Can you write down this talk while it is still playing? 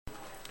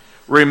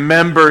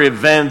remember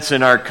events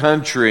in our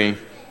country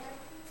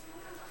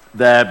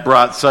that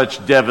brought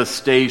such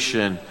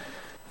devastation,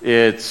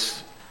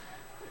 it's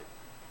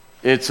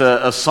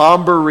a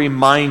somber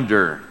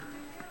reminder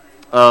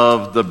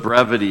of the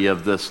brevity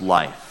of this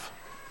life.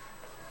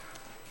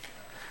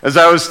 As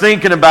I was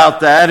thinking about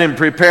that and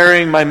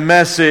preparing my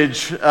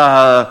message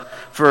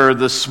for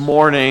this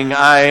morning,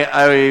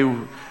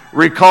 I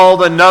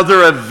recalled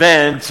another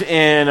event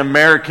in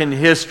American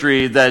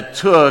history that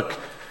took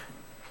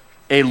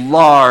a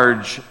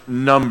large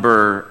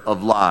number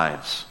of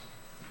lives.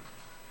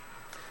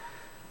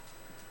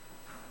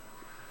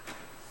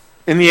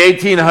 In the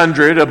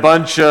 1800s, a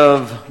bunch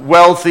of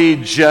wealthy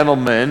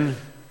gentlemen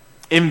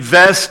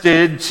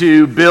invested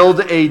to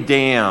build a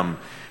dam.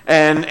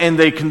 And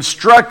they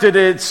constructed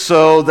it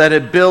so that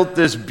it built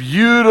this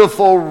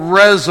beautiful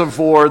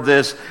reservoir,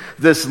 this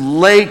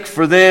lake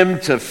for them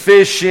to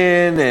fish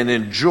in and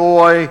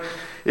enjoy.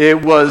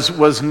 It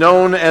was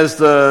known as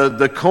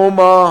the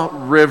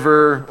Conemaugh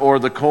River or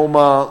the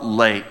Conemaugh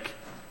Lake.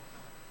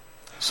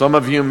 Some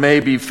of you may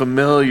be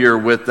familiar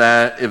with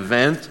that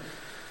event.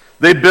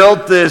 They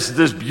built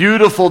this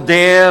beautiful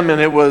dam,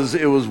 and it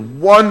was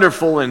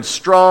wonderful and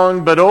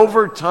strong, but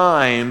over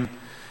time,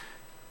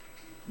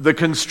 the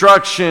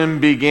construction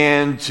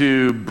began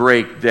to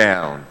break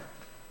down.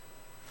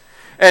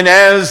 And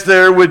as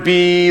there would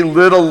be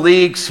little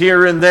leaks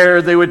here and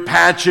there, they would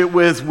patch it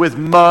with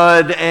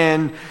mud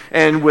and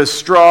with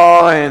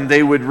straw, and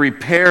they would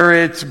repair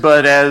it.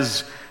 But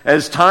as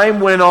time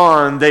went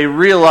on, they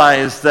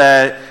realized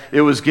that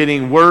it was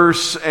getting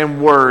worse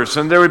and worse.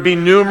 And there would be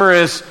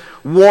numerous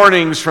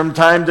warnings from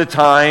time to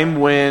time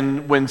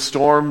when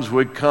storms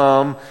would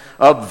come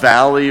up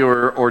valley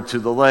or to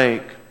the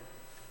lake.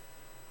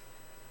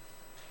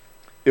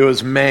 It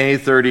was May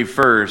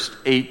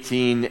 31st,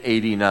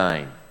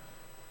 1889.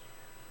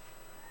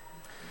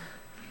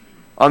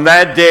 On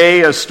that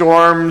day, a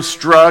storm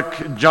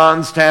struck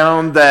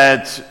Johnstown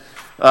that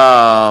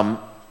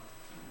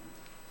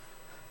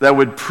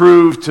would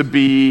prove to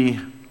be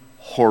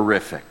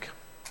horrific.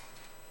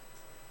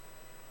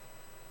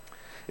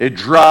 It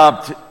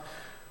dropped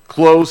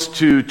close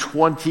to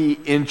 20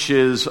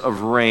 inches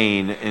of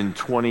rain in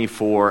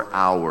 24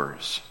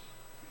 hours.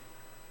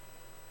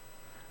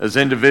 As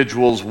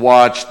individuals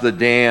watched the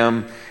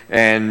dam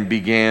and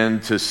began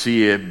to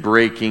see it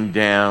breaking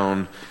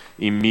down,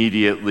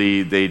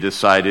 immediately they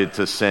decided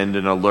to send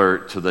an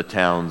alert to the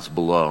towns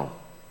below.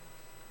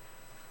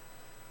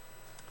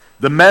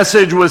 The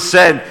message was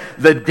sent,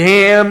 the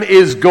dam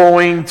is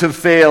going to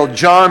fail.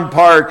 John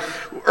Parke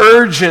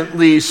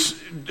urgently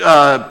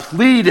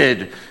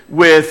pleaded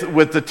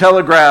with the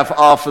telegraph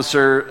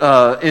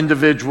officer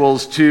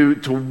individuals to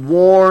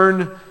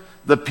warn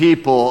the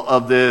people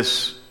of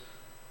this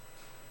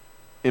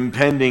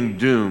impending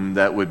doom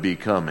that would be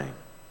coming.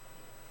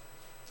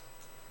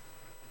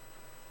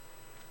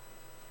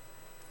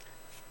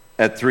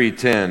 At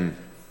 3:10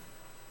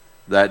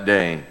 that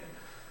day,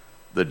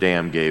 the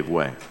dam gave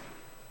way.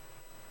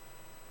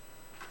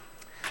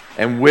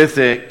 And with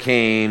it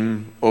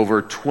came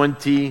over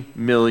 20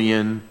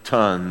 million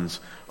tons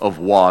of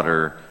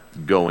water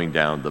going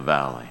down the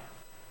valley.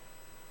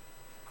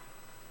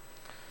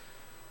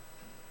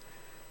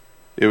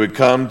 It would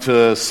come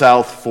to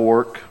South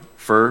Fork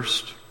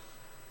first.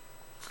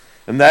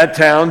 And that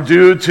town,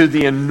 due to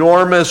the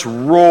enormous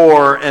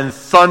roar and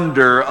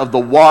thunder of the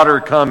water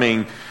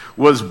coming,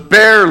 was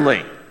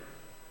barely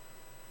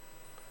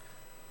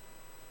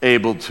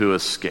able to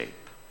escape,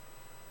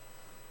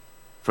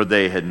 for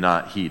they had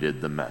not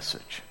heeded the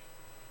message.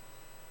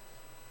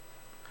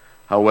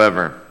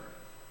 However,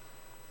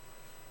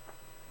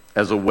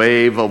 as a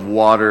wave of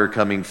water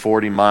coming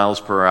 40 miles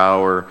per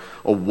hour,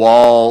 a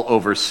wall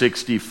over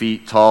 60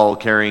 feet tall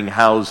carrying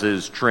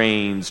houses,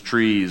 trains,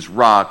 trees,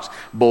 rocks,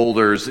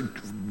 boulders,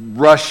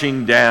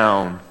 rushing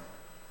down,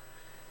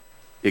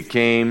 it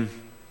came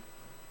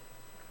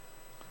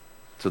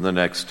to the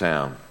next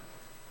town.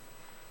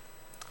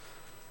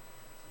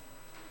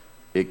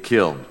 It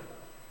killed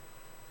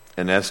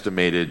an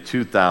estimated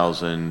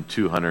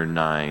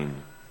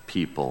 2,209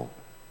 people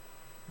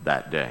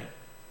that day.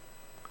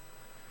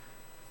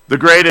 The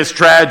greatest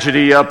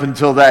tragedy up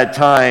until that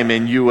time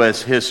in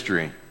U.S.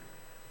 history.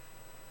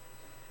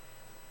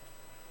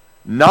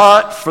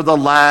 Not for the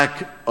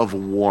lack of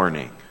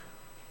warning,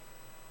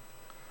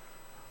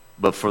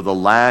 but for the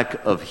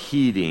lack of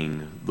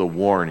heeding the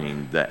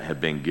warning that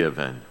had been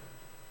given.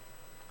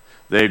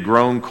 They had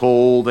grown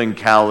cold and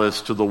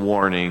callous to the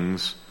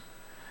warnings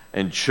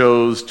and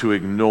chose to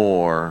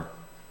ignore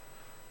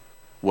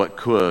what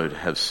could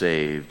have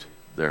saved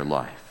their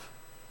life.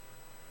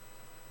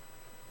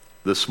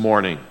 This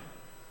morning,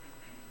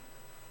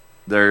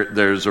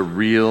 there's a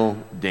real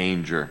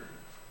danger.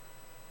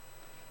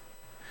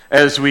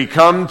 As we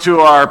come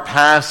to our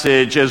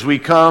passage, as we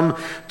come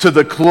to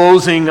the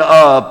closing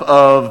up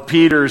of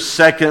Peter's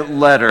second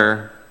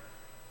letter,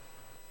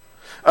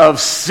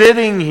 of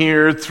sitting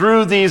here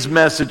through these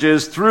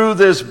messages, through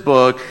this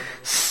book,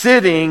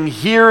 sitting,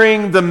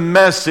 hearing the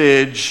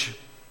message,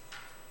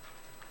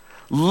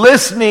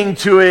 listening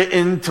to it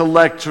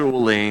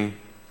intellectually,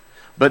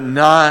 but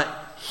not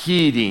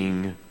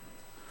heeding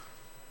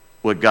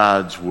what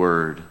God's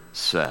Word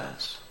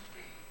says.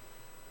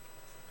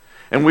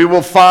 And we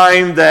will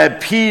find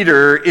that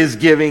Peter is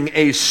giving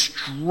a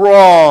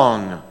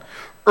strong,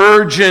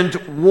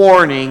 urgent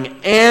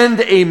warning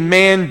and a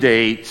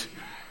mandate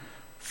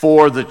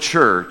for the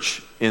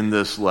church in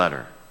this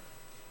letter.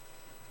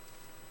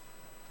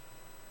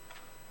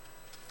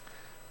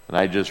 And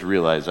I just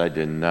realized I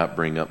did not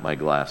bring up my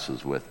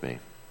glasses with me.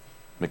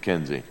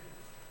 Mackenzie,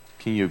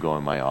 can you go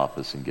in my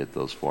office and get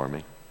those for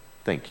me?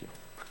 Thank you.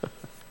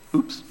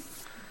 Oops.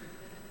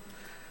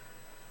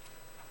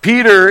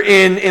 Peter,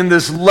 in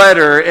this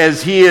letter,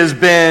 as he has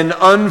been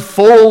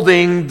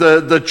unfolding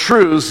the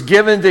truths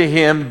given to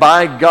him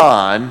by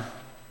God,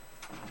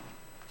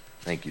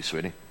 thank you,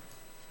 sweetie,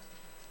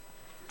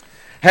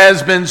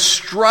 has been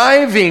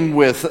striving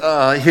with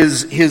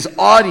his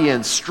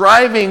audience,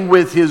 striving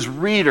with his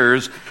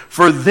readers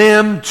for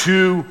them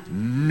to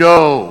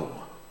know,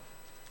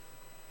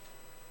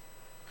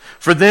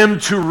 for them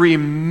to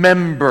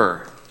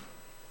remember.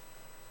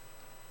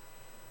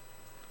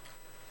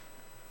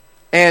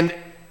 And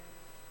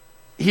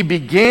he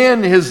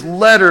began his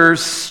letter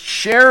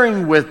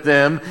sharing with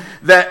them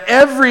that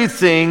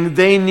everything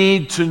they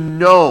need to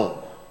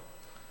know,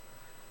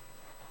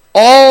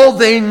 all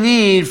they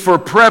need for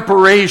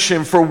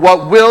preparation for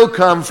what will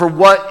come, for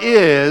what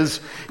is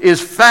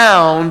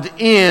found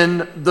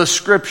in the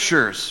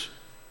Scriptures.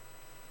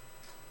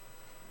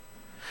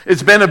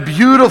 It's been a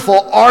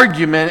beautiful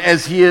argument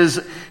as he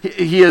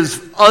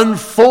has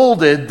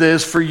unfolded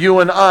this for you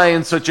and I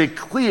in such a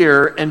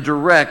clear and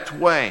direct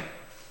way.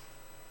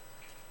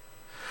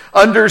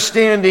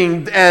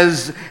 Understanding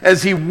as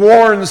he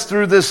warns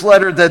through this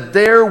letter that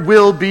there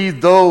will be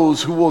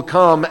those who will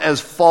come as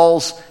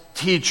false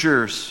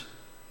teachers.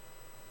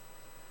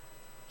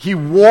 He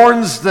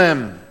warns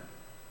them,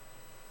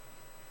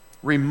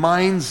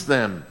 reminds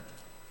them.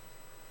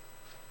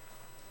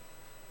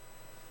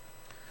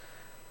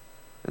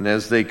 And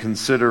as they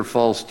consider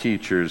false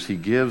teachers, he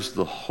gives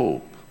the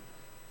hope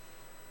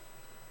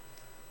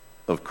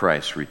of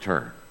Christ's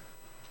return.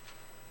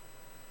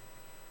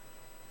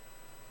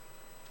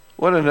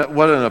 What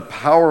a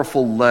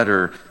powerful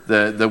letter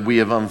that we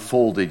have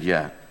unfolded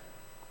yet.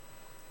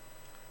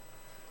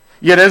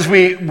 Yet as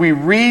we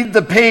read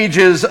the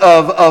pages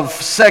of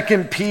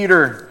 2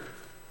 Peter,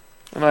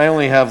 and I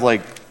only have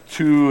like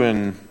 2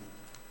 and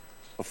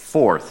a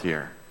fourth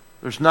here.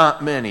 There's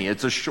not many.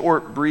 It's a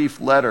short,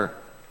 brief letter.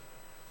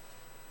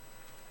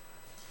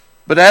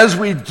 But as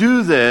we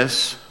do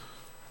this,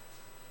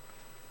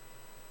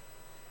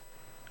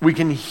 we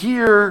can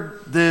hear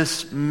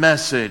this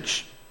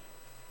message.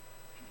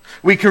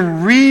 We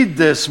can read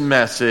this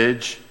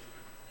message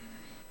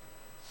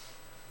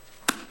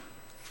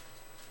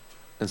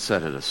and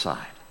set it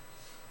aside.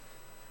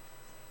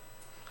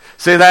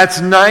 Say,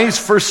 that's nice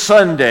for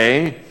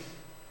Sunday.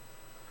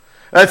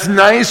 That's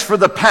nice for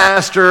the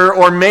pastor,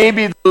 or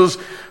maybe those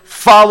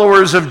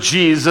followers of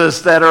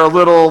Jesus that are a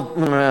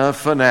little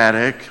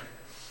fanatic.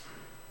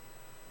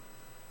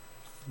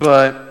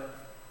 But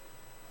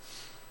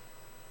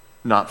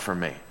not for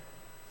me.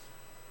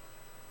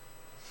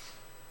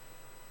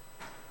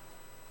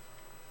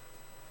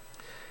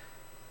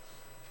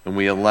 And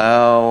we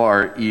allow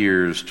our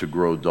ears to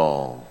grow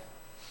dull.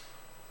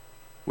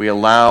 We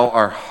allow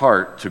our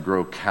heart to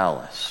grow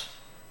callous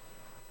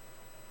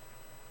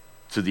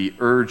to the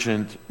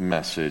urgent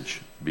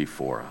message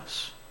before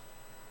us.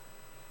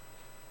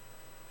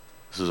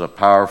 This is a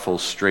powerful,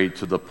 straight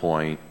to the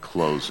point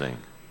closing.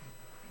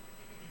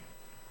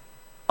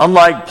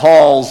 Unlike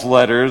Paul's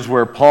letters,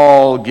 where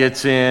Paul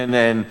gets in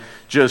and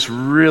just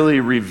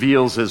really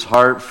reveals his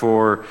heart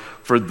for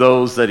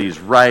those that he's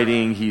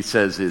writing. He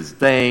says his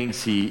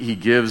thanks. He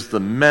gives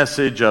the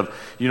message of,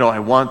 I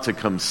want to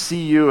come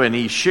see you. And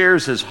he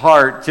shares his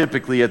heart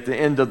typically at the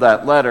end of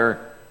that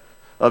letter,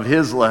 of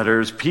his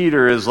letters.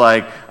 Peter is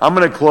like, I'm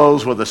going to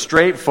close with a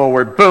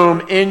straightforward,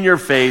 boom, in your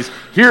face.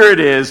 Here it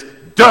is,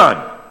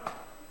 done.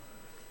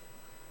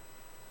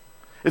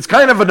 It's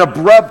kind of an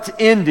abrupt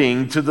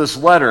ending to this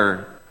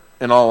letter,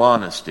 in all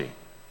honesty.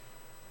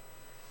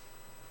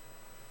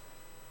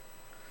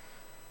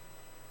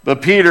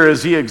 But Peter,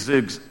 as he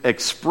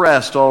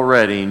expressed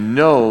already,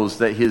 knows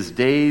that his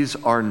days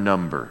are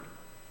numbered.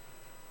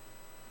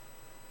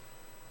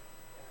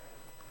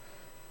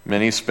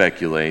 Many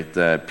speculate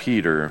that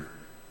Peter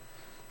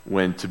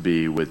went to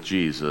be with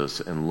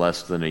Jesus in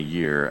less than a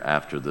year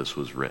after this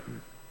was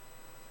written.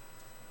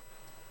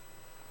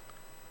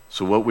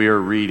 So what we are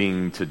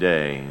reading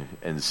today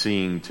and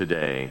seeing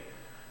today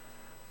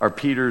are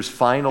Peter's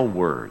final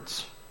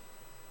words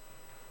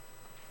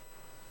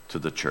to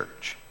the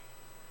church.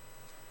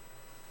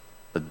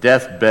 A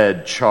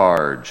deathbed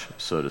charge,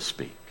 so to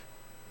speak.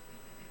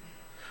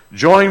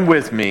 Join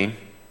with me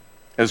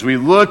as we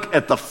look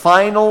at the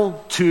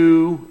final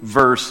 2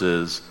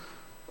 verses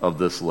of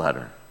this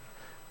letter.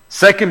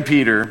 2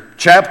 Peter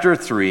chapter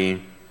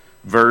 3,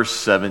 verse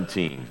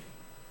 17.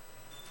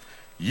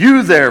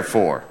 You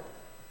therefore,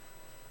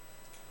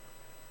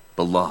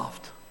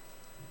 beloved.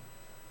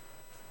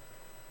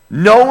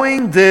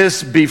 Knowing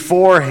this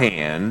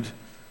beforehand,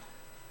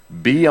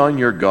 be on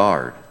your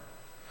guard,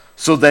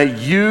 so that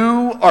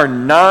you are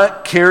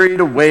not carried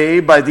away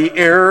by the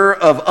error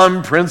of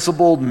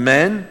unprincipled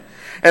men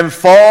and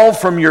fall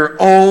from your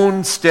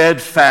own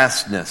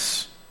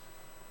steadfastness,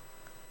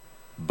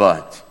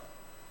 but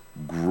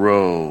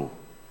grow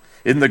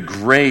in the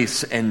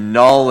grace and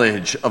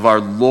knowledge of our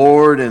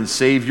Lord and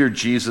Savior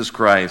Jesus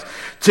Christ.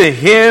 To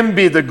him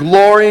be the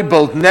glory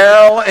both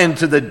now and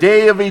to the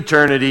day of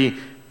eternity.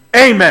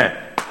 Amen.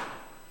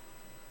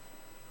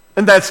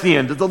 And that's the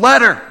end of the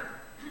letter.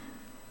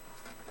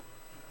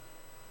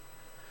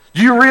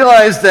 Do you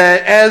realize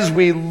that as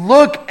we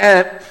look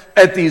at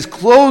these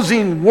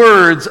closing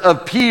words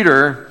of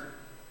Peter,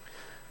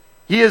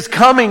 he is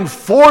coming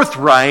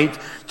forthright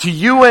to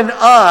you and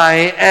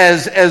I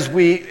as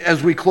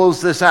we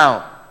close this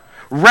out,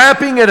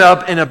 wrapping it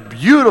up in a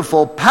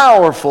beautiful,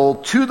 powerful,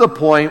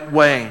 to-the-point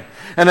way.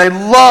 And I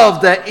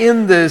love that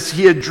in this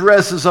he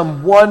addresses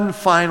them one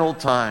final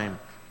time.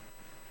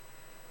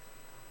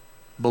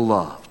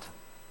 Beloved.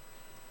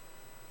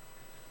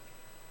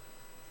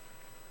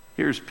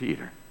 Here's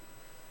Peter,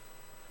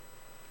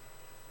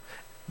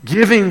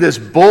 giving this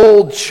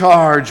bold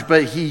charge,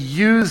 but he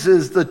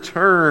uses the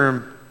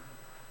term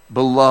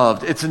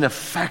beloved. It's an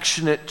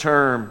affectionate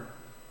term.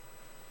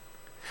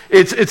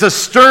 It's a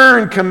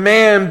stern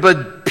command,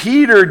 but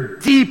Peter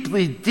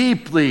deeply,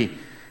 deeply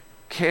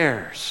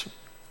cares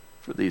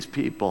for these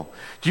people.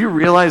 Do you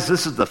realize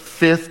this is the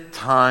 5th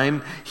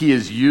time he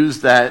has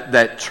used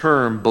that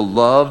term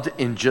beloved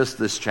in just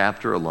this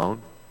chapter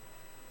alone?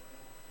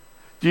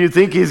 Do you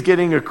think he's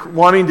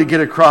wanting to get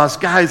across,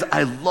 guys,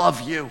 I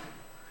love you.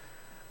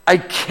 I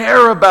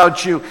care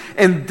about you,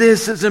 and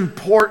this is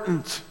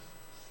important.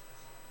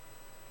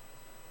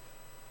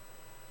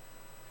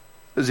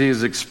 As he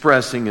is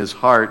expressing his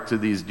heart to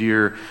these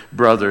dear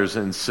brothers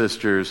and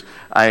sisters,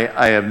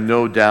 I have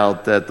no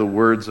doubt that the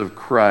words of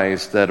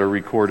Christ that are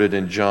recorded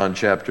in John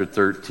chapter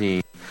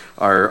 13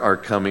 are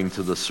coming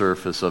to the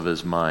surface of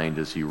his mind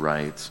as he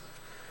writes.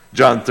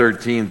 John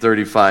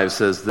 13:35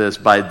 says this,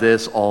 "By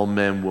this all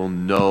men will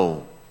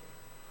know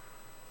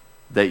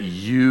that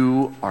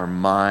you are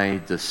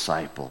my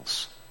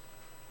disciples."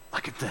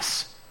 Look at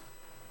this.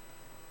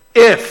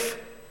 If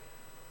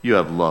you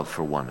have love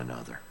for one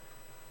another.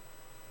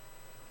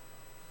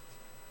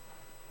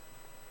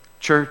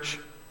 Church,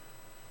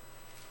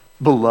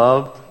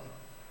 beloved,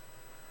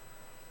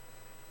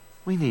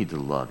 we need to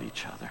love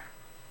each other.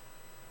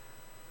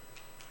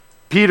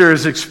 Peter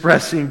is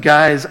expressing,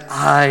 guys,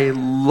 I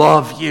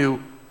love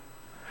you.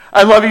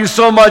 I love you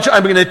so much,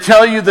 I'm going to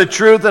tell you the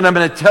truth, and I'm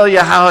going to tell you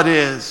how it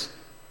is.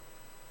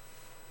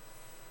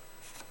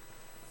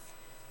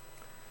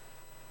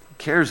 He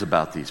cares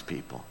about these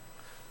people.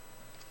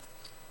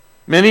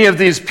 Many of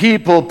these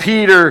people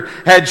Peter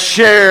had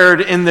shared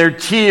in their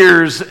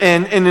tears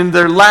and in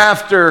their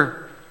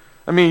laughter.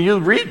 I mean, you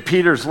read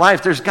Peter's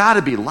life, there's got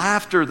to be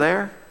laughter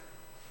there.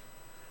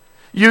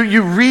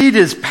 You read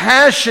his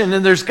passion,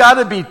 and there's got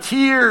to be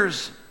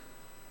tears.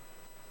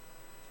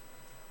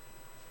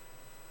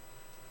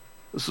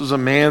 This was a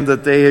man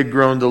that they had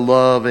grown to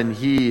love, and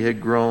he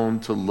had grown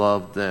to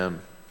love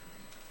them.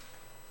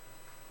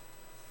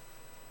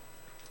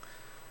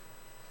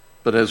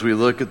 But as we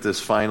look at this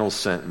final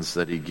sentence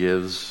that he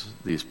gives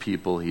these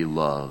people he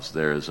loves,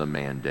 there is a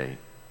mandate.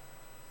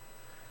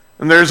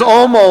 And there's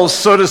almost,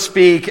 so to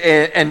speak,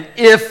 an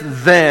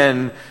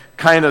if-then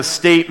kind of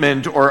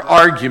statement or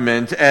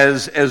argument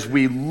as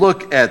we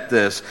look at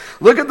this.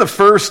 Look at the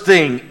first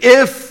thing,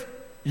 if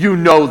you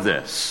know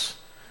this.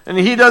 And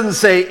he doesn't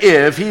say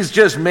if, he's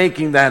just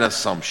making that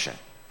assumption.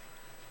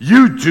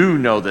 You do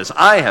know this.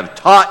 I have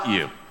taught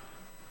you.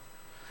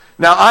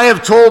 Now, I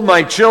have told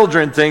my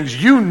children things,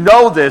 you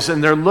know this,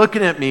 and they're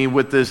looking at me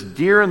with this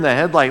deer in the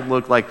headlight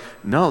look like,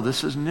 no,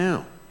 this is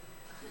new.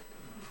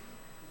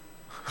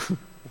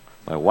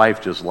 My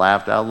wife just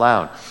laughed out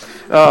loud.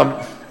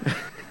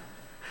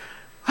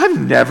 I've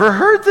never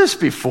heard this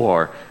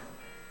before.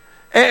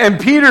 And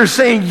Peter's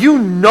saying, you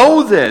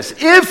know this.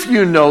 If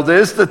you know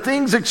this, the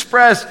things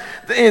expressed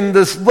in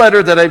this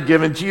letter that I've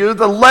given to you,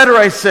 the letter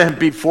I sent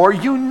before,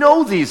 you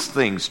know these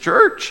things,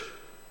 church.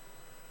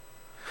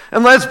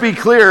 And let's be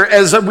clear,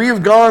 as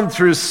we've gone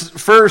through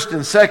 1st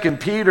and 2nd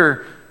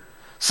Peter,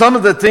 some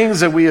of the things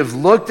that we have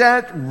looked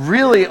at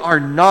really are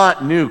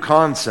not new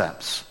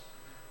concepts.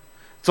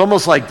 It's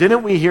almost like,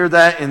 didn't we hear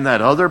that in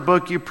that other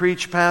book you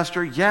preached,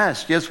 Pastor?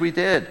 Yes, we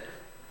did.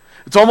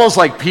 It's almost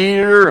like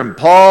Peter and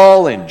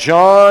Paul and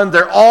John,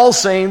 they're all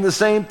saying the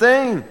same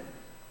thing.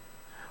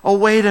 Oh,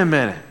 wait a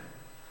minute.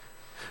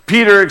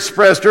 Peter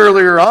expressed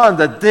earlier on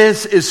that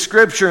this is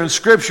Scripture, and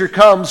Scripture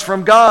comes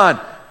from God.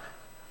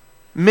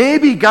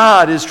 Maybe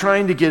God is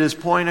trying to get his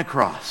point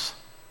across.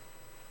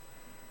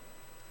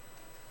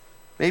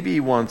 Maybe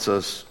he wants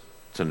us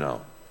to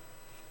know.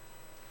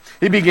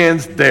 He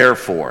begins,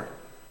 therefore.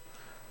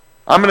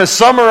 I'm going to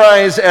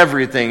summarize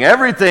everything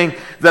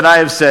that I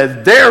have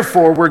said.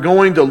 Therefore, we're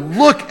going to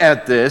look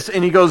at this.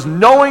 And he goes,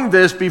 knowing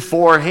this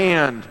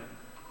beforehand.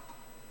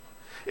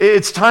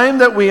 It's time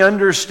that we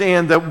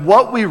understand that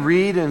what we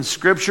read in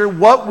Scripture,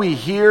 what we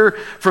hear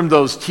from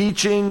those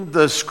teaching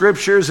the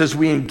Scriptures as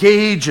we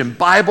engage in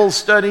Bible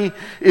study,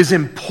 is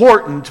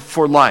important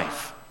for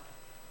life.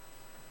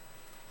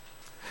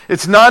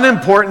 It's not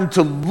important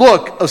to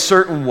look a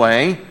certain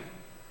way.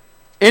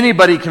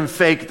 Anybody can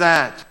fake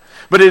that.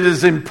 But it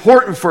is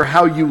important for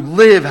how you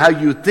live, how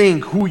you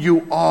think, who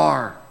you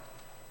are.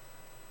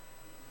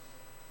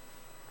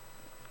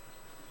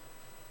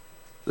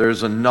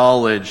 There's a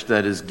knowledge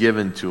that is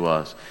given to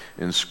us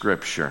in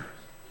Scripture.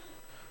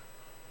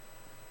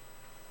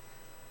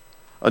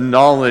 A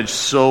knowledge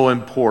so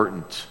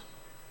important,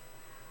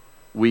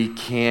 we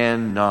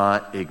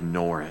cannot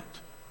ignore it.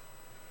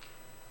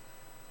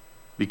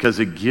 Because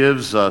it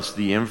gives us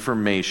the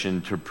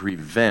information to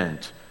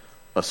prevent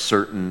a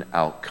certain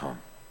outcome.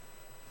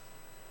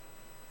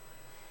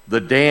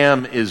 The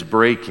dam is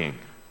breaking.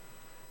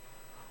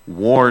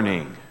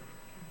 Warning.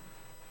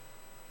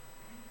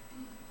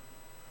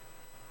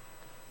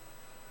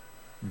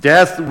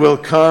 Death will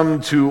come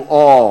to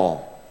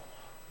all.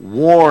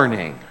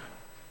 Warning.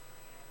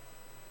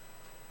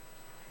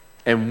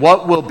 And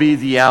what will be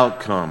the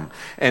outcome?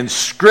 And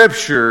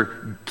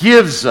Scripture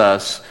gives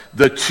us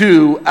the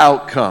two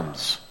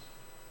outcomes.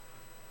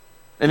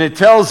 And it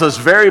tells us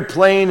very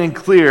plain and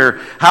clear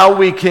how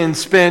we can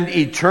spend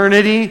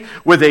eternity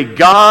with a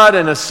God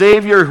and a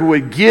Savior who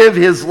would give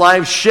His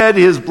life, shed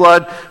His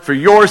blood for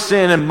your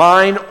sin and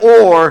mine,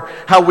 or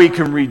how we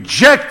can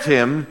reject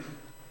Him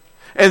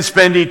and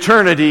spend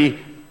eternity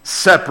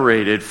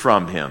separated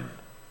from Him.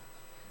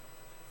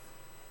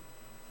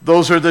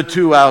 Those are the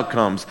two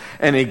outcomes,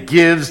 and it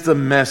gives the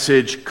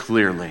message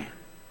clearly.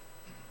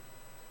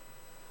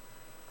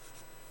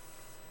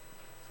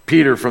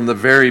 Peter, from the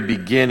very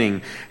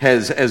beginning,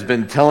 has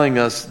been telling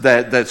us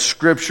that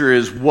Scripture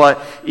is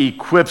what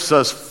equips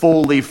us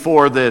fully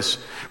for this.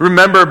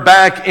 Remember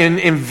back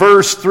in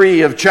verse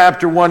 3 of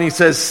chapter 1, he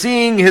says,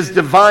 "Seeing His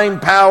divine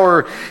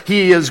power,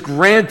 He has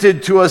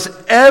granted to us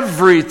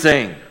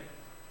everything."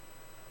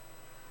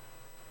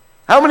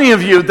 How many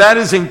of you, that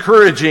is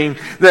encouraging,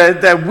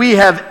 that we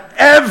have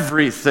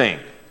everything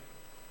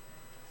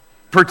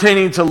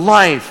pertaining to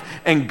life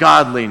and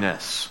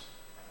godliness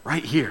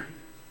right here?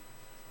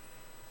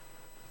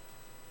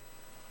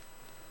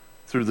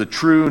 Through the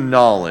true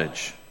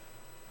knowledge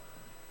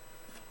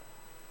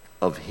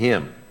of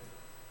Him.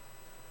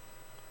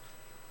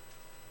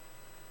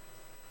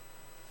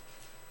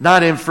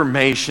 Not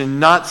information,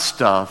 not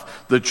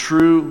stuff. The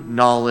true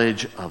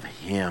knowledge of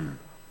Him,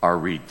 our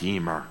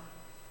Redeemer,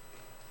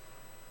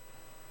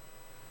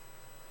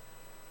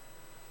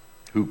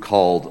 who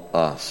called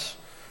us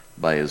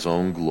by His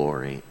own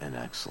glory and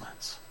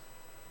excellence.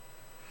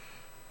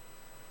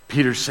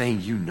 Peter's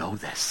saying, you know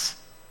this.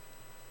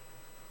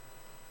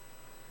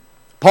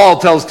 Paul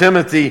tells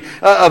Timothy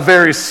a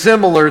very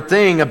similar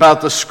thing about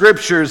the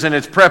Scriptures and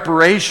its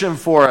preparation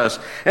for us.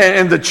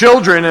 And the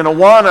children in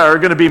Awana are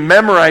going to be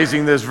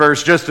memorizing this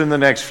verse just in the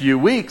next few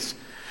weeks.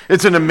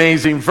 It's an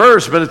amazing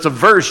verse, but it's a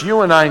verse you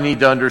and I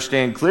need to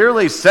understand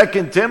clearly.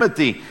 2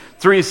 Timothy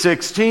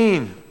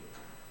 3:16.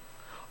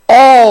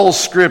 All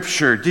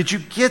Scripture. Did you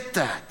get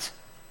that?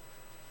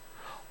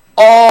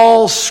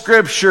 All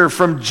Scripture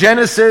from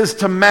Genesis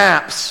to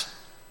maps.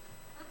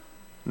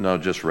 No,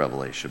 just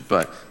Revelation,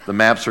 but the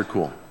maps are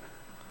cool.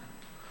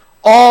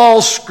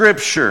 All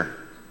Scripture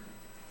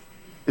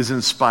is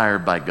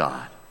inspired by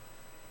God.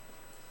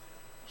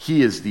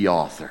 He is the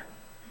author.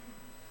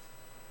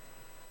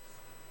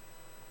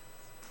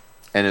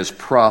 And is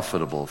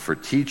profitable for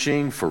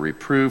teaching, for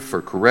reproof,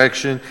 for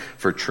correction,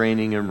 for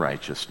training in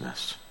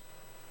righteousness.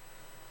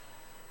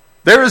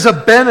 There is a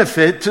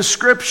benefit to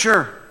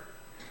Scripture.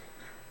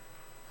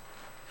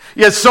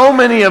 Yet so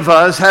many of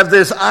us have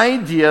this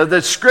idea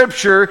that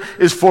Scripture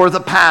is for the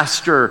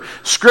pastor.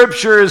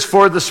 Scripture is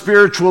for the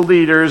spiritual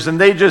leaders,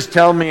 and they just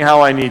tell me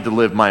how I need to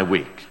live my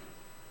week.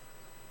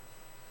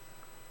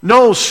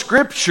 No,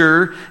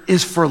 Scripture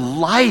is for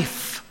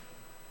life.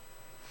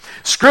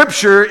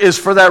 Scripture is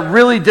for that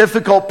really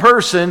difficult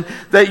person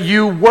that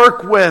you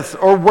work with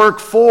or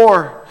work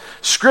for.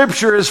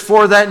 Scripture is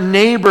for that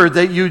neighbor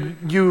that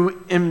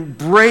you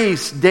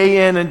embrace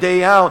day in and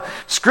day out.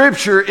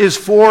 Scripture is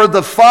for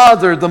the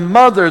father, the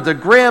mother, the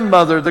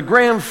grandmother, the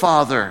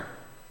grandfather.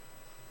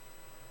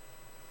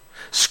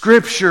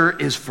 Scripture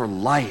is for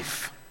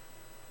life.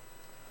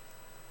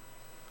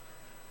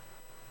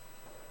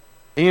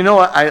 And you know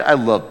what? I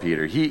love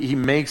Peter. He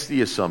makes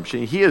the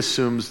assumption, he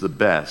assumes the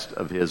best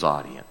of his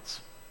audience.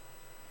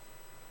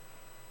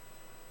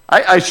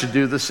 I should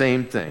do the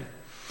same thing.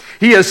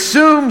 He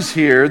assumes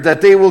here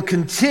that they will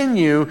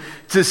continue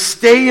to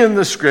stay in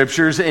the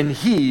Scriptures and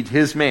heed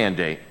his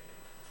mandate.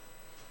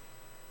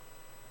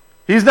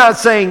 He's not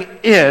saying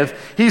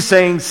if, he's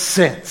saying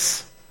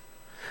since.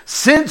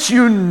 Since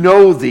you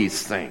know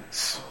these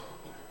things.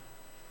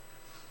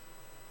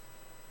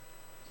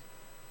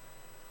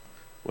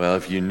 Well,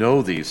 if you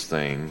know these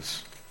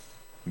things,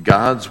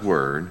 God's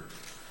Word,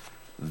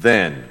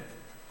 then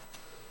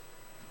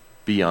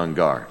be on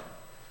guard.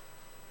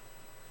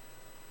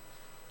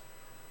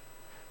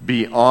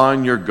 Be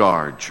on your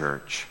guard,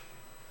 church.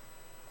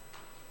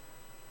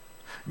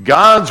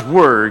 God's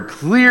word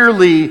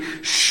clearly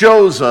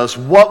shows us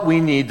what we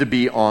need to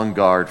be on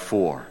guard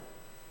for.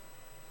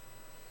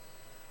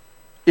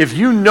 If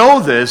you know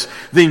this,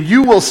 then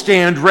you will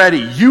stand ready.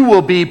 You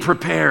will be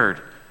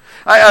prepared.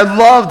 I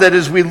love that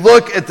as we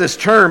look at this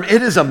term,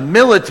 it is a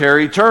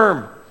military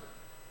term.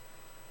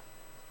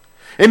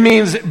 It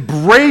means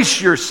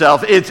brace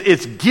yourself.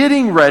 It's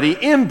getting ready,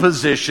 in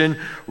position,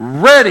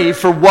 ready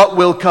for what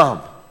will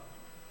come.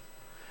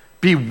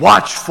 Be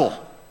watchful.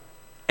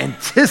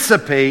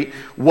 Anticipate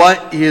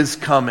what is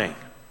coming.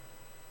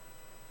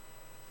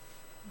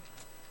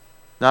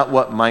 Not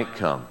what might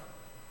come.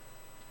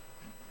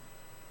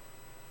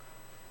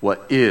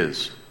 What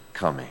is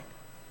coming.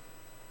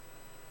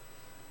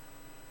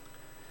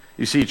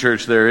 You see,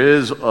 church, there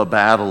is a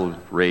battle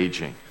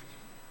raging.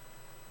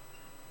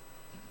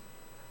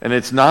 And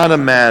it's not a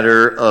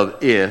matter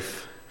of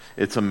if,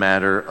 it's a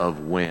matter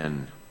of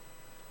when.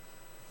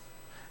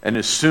 And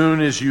as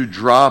soon as you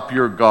drop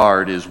your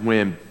guard is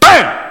when,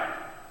 BAM!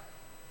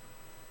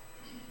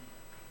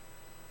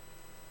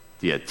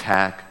 The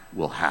attack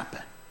will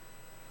happen.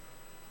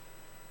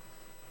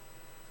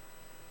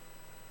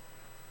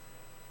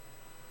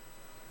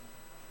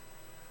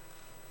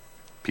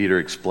 Peter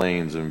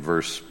explains in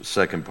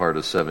second part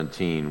of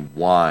 17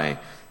 why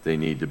they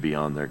need to be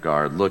on their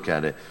guard. Look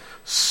at it.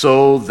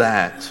 So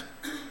that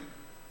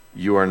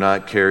you are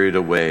not carried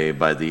away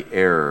by the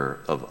error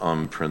of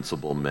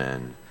unprincipled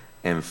men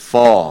and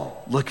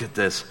fall. Look at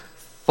this.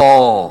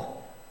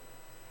 Fall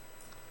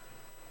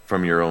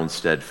from your own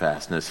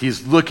steadfastness.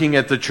 He's looking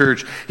at the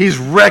church. He's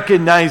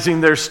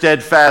recognizing their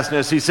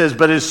steadfastness. He says,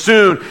 but as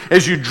soon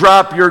as you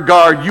drop your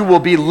guard, you will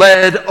be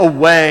led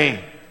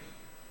away.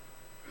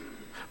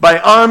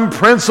 By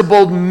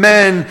unprincipled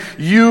men,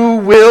 you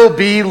will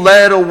be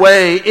led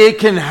away. It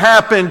can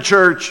happen,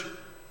 church.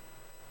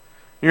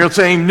 You're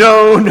saying,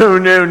 no,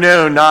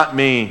 not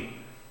me.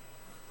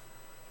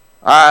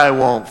 I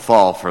won't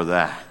fall for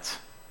that.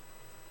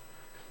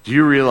 Do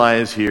you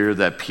realize here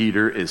that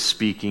Peter is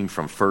speaking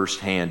from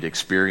firsthand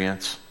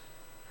experience?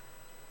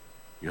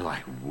 You're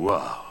like,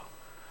 whoa.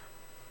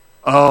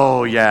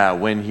 Oh, yeah,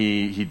 when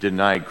he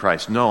denied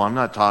Christ. No, I'm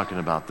not talking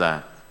about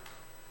that.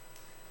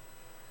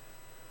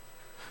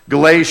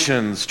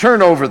 Galatians,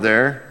 turn over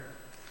there.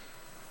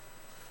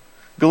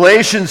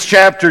 Galatians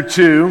chapter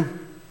 2,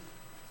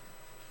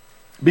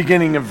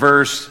 beginning of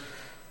verse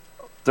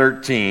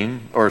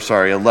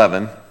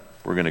 11.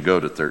 We're going to go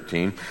to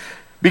 13.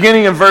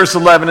 Beginning of verse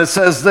 11, it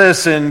says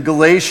this in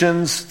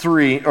Galatians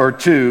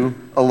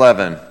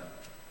 2:11.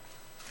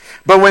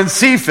 But when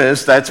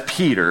Cephas, that's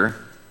Peter,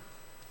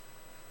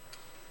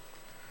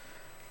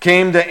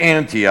 came to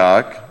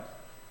Antioch,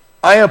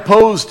 I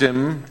opposed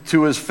him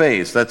to his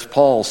face. That's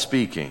Paul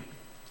speaking.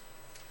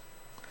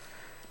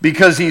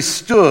 Because he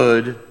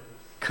stood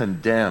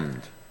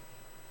condemned.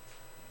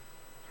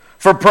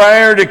 For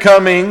prior to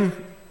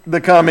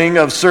the coming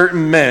of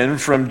certain men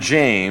from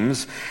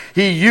James,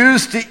 he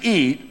used to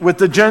eat with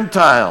the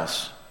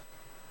Gentiles.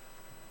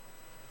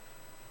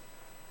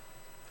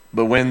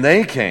 But when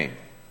they came,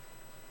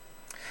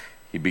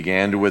 he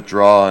began to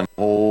withdraw and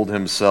hold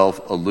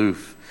himself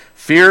aloof,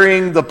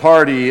 fearing the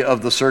party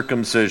of the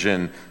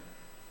circumcision.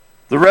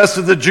 The rest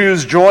of the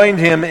Jews joined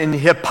him in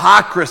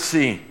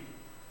hypocrisy,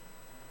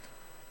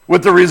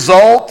 with the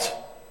result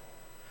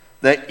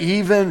that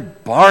even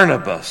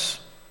Barnabas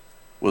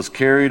was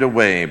carried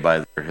away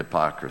by their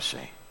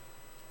hypocrisy.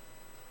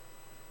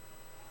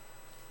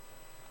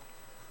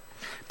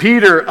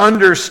 Peter,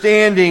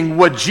 understanding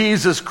what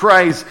Jesus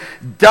Christ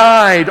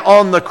died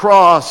on the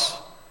cross,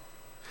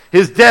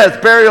 his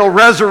death, burial,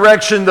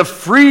 resurrection, the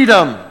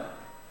freedom.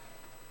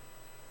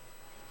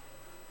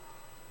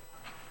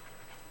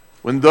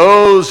 When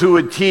those who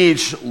would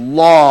teach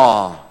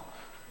law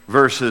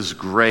versus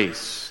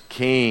grace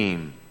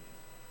came,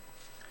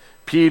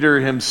 Peter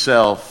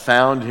himself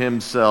found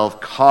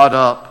himself caught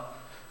up,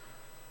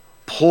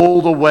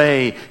 pulled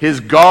away,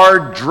 his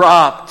guard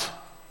dropped,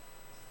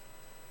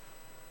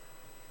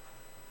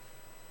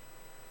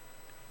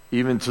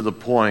 even to the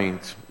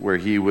point where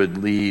he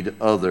would lead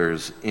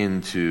others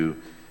into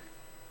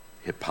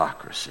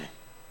hypocrisy.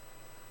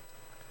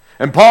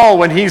 And Paul,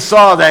 when he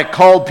saw that,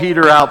 called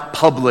Peter out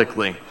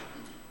publicly.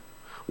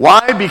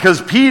 Why?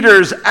 Because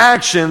Peter's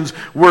actions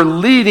were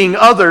leading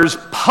others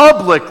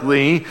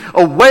publicly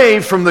away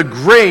from the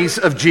grace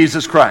of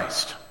Jesus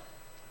Christ.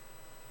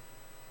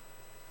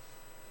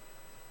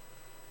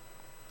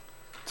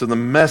 To the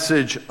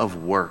message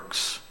of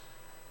works.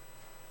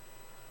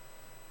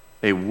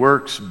 A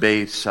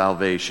works-based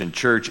salvation.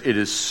 Church, it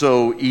is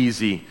so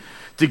easy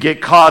to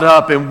get caught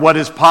up in what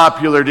is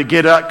popular, to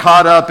get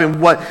caught up in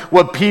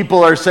what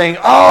people are saying.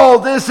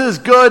 Oh, this is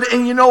good.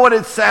 And you know what?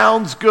 It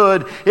sounds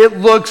good. It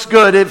looks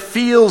good. It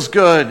feels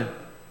good.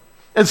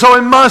 And so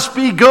it must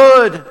be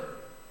good.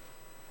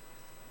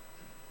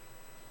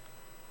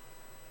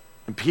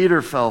 And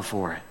Peter fell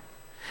for it.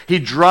 He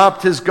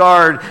dropped his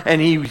guard, and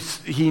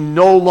he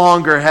no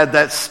longer had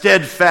that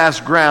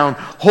steadfast ground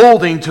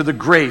holding to the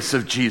grace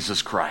of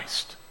Jesus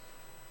Christ.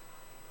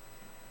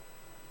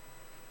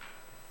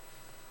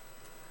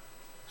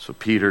 So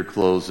Peter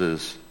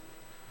closes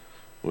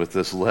with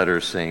this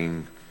letter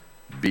saying,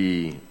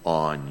 be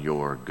on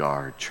your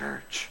guard,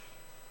 church.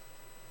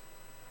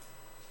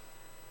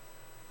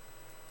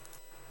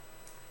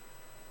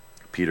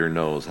 Peter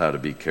knows how to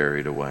be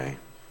carried away.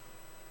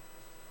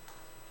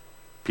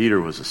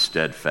 Peter was a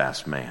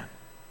steadfast man,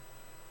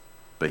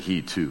 but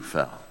he too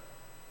fell.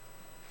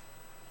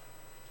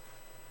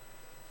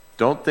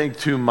 Don't think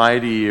too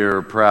mighty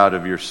or proud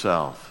of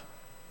yourself.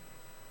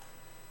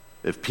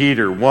 If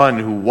Peter, one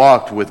who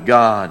walked with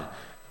God,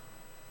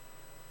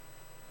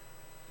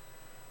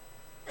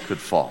 could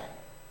fall.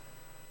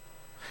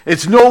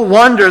 It's no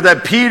wonder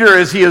that Peter,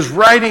 as he is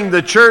writing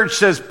the church,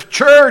 says,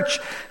 church,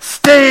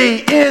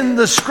 stay in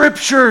the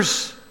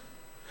Scriptures.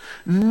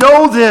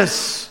 Know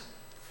this.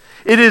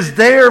 It is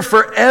there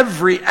for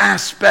every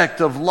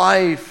aspect of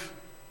life.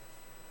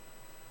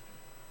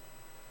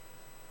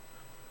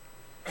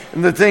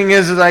 And the thing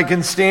is I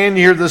can stand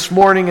here this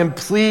morning and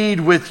plead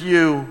with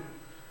you.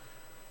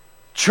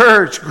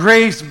 Church,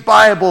 Grace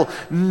Bible,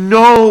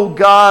 know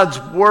God's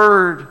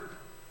Word.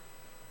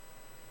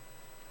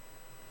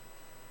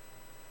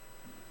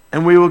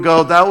 And we will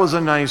go, that was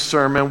a nice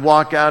sermon,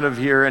 walk out of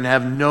here and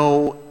have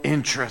no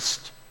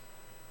interest.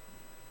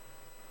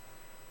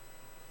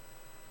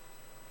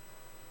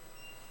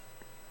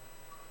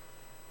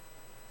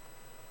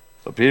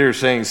 So Peter's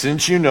saying,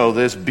 since you know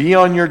this, be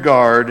on your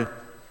guard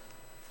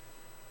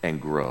and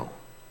grow.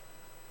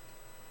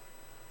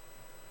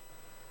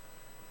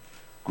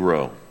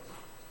 Grow.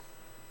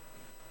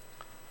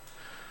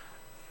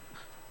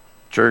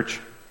 Church,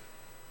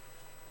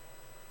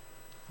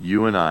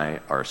 you and I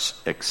are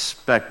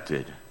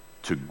expected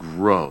to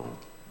grow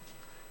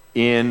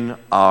in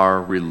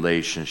our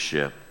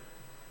relationship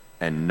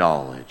and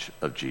knowledge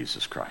of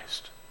Jesus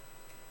Christ.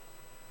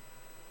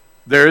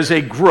 There is a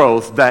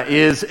growth that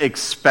is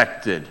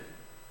expected.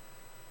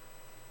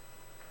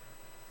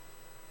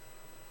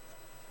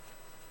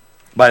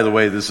 By the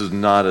way, this is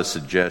not a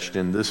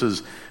suggestion. This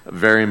is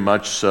very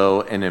much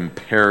so an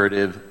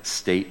imperative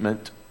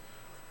statement.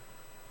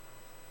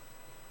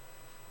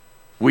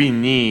 We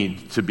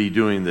need to be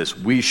doing this.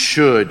 We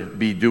should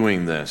be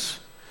doing this.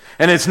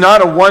 And it's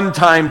not a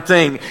one-time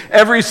thing.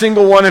 Every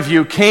single one of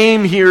you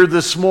came here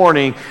this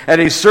morning at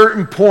a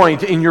certain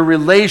point in your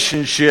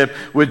relationship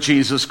with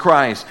Jesus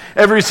Christ.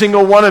 Every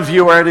single one of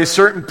you are at a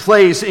certain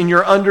place in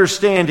your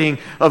understanding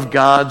of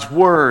God's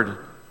Word.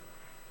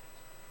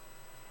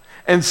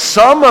 And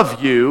some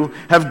of you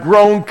have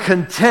grown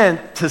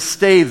content to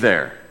stay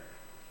there.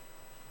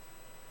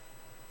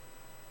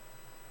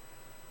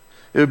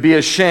 It would be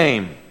a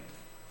shame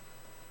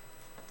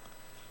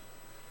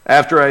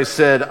after I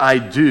said I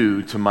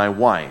do to my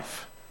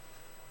wife,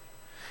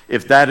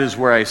 if that is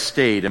where I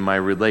stayed in my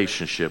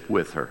relationship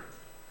with her.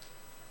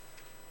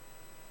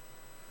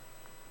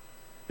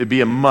 It'd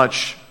be a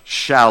much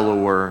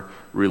shallower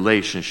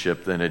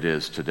relationship than it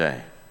is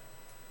today.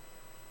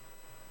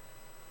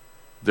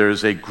 There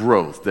is a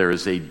growth, there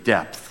is a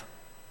depth.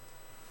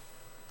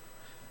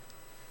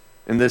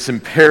 And this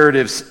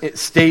imperative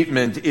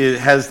statement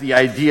has the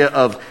idea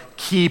of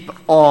keep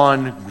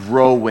on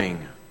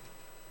growing.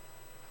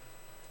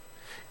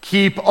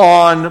 Keep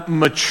on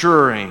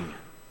maturing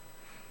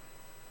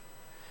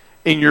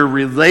in your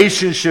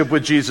relationship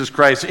with Jesus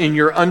Christ, in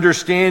your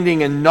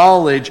understanding and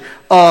knowledge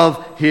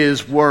of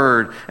His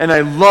Word. And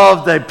I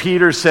love that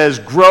Peter says,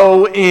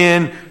 grow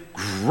in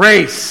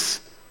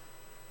grace.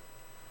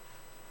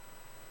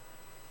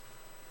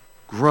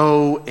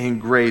 Grow in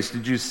grace.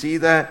 Did you see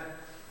that?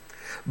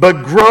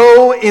 But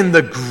grow in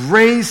the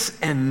grace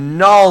and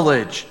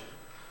knowledge.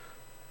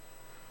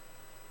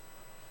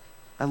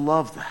 I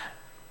love that.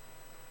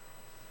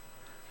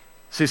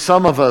 See,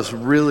 some of us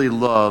really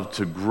love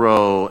to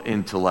grow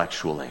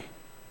intellectually.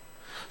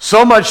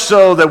 So much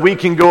so that we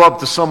can go up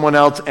to someone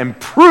else and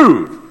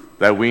prove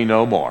that we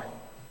know more.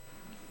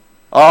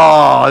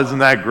 Oh, isn't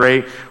that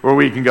great? Where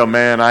we can go,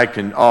 man, I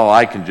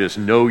can just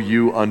know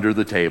you under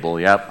the table.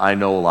 Yep, I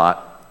know a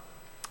lot.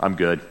 I'm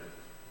good.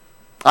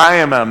 I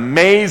am an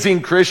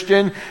amazing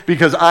Christian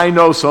because I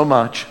know so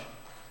much.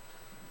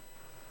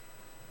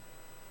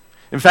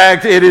 In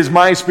fact, it is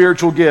my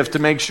spiritual gift to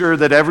make sure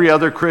that every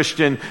other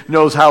Christian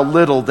knows how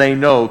little they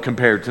know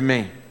compared to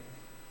me.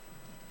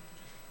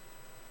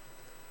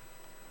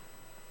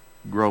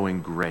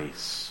 Growing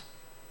grace.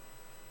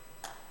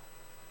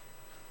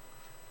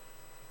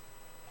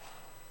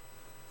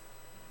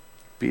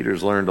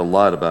 Peter's learned a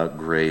lot about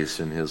grace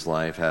in his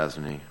life,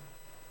 hasn't he?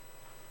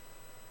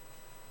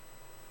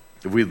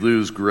 If we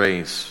lose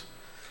grace,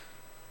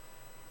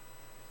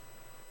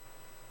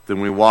 then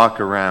we walk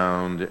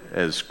around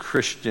as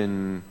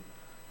Christian,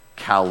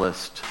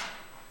 calloused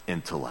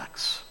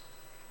intellects.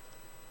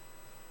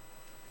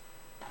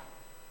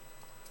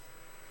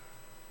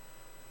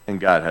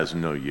 And God has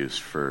no use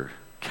for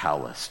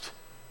calloused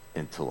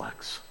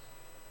intellects.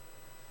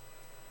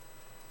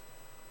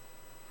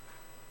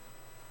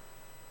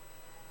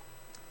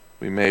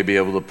 We may be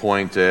able to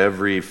point to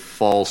every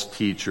false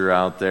teacher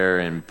out there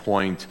and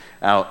point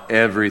out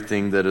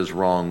everything that is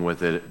wrong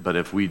with it, but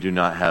if we do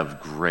not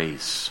have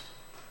grace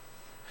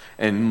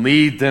and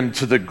lead them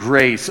to the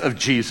grace of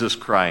Jesus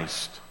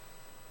Christ,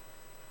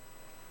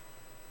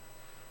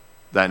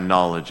 that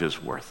knowledge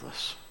is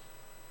worthless.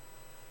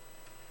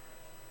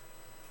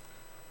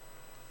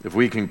 If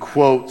we can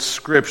quote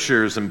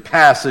scriptures and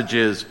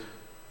passages,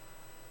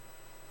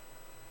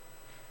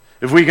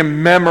 if we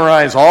can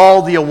memorize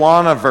all the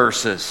Awana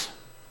verses,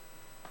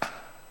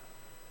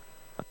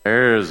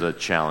 there's a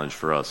challenge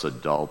for us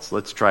adults.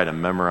 Let's try to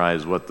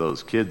memorize what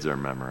those kids are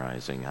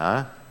memorizing,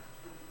 huh?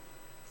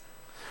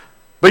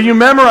 But you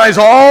memorize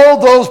all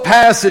those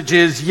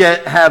passages,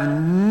 yet have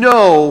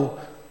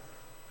no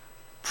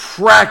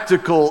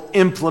practical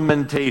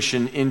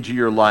implementation into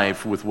your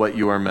life with what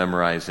you are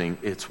memorizing.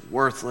 It's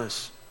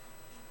worthless.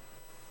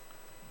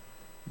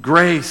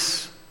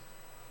 Grace.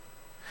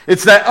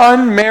 It's that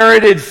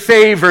unmerited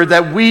favor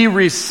that we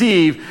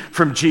receive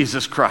from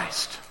Jesus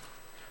Christ,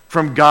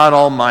 from God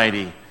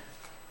Almighty.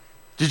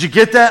 Did you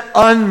get that?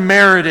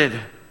 Unmerited.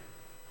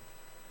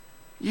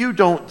 You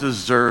don't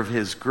deserve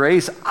His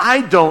grace.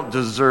 I don't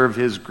deserve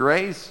His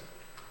grace.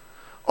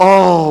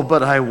 Oh,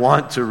 but I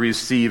want to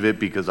receive it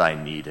because I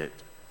need it.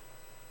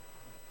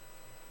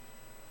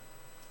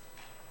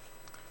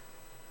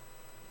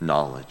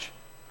 Knowledge.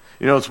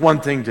 You know, it's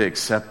one thing to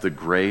accept the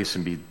grace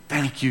and be,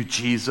 thank you,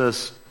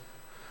 Jesus,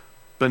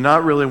 but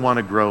not really want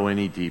to grow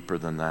any deeper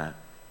than that.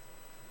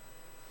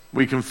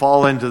 We can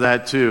fall into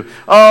that too.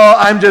 Oh,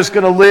 I'm just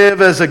going to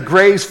live as a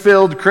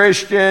grace-filled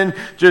Christian,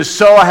 just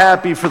so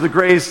happy for the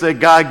grace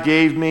that God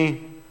gave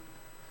me.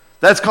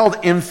 That's called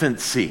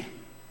infancy.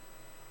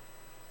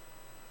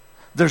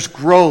 There's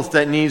growth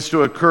that needs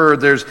to occur.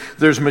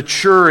 There's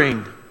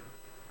maturing.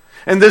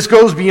 And this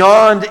goes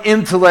beyond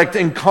intellect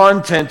and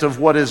content of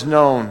what is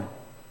known.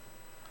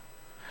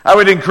 I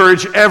would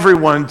encourage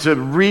everyone to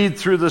read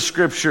through the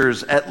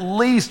Scriptures at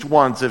least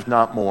once, if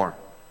not more.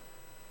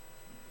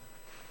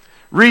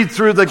 Read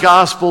through the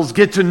Gospels,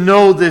 get to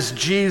know this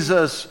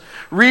Jesus.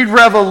 Read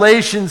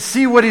Revelation,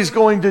 see what He's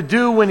going to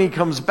do when He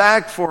comes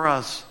back for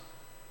us.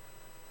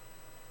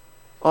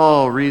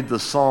 Oh, read the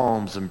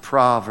Psalms and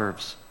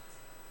Proverbs.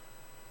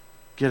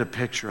 Get a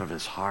picture of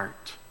His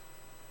heart.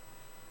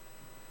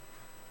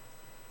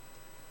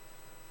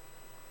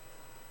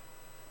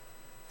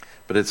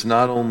 But it's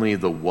not only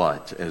the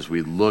what as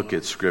we look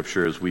at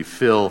Scripture, as we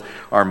fill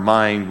our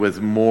mind with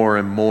more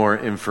and more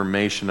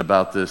information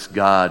about this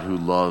God who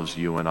loves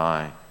you and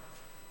I.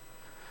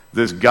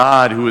 This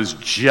God who is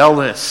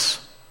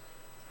jealous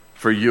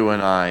for you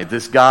and I.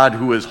 This God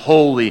who is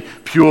holy,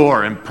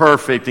 pure, and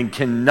perfect and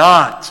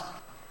cannot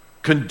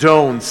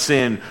condone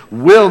sin,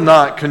 will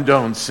not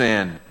condone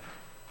sin.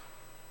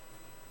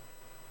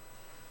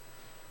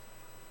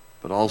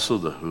 But also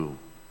the who.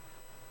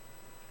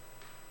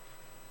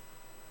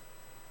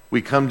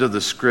 We come to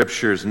the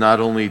Scriptures not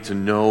only to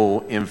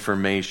know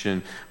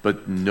information,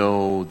 but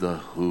know the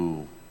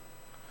who.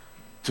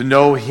 To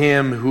know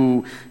Him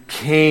who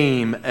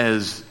came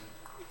as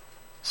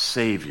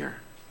Savior.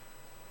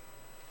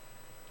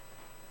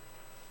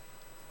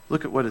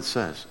 Look at what it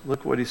says.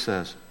 Look what He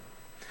says.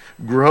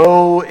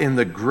 Grow in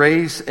the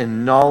grace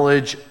and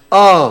knowledge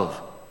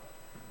of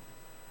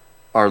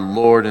our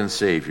Lord and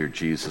Savior,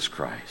 Jesus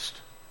Christ.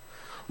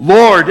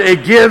 Lord,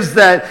 it gives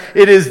that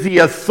it is the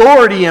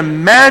authority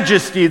and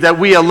majesty that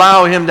we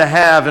allow Him to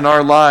have in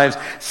our lives.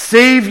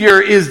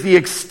 Savior is the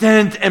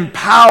extent and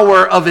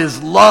power of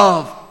His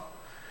love.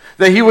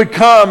 That He would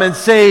come and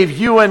save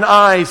you and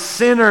I,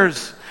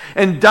 sinners,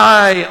 and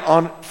die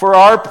for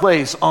our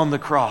place on the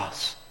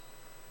cross.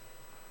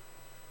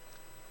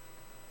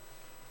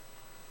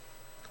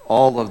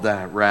 All of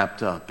that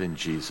wrapped up in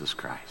Jesus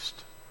Christ.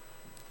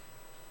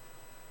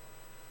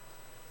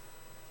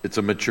 It's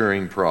a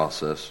maturing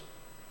process.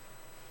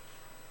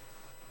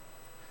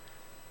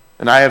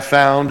 And I have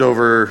found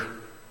over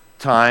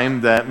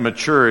time that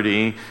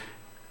maturity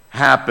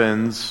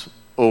happens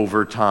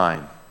over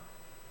time.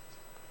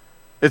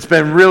 It's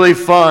been really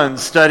fun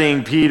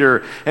studying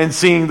Peter and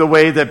seeing the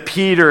way that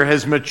Peter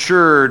has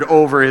matured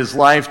over his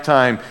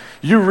lifetime.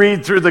 You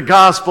read through the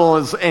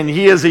Gospels and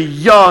he is a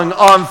young,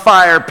 on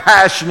fire,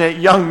 passionate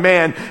young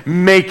man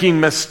making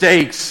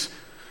mistakes.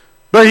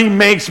 But he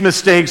makes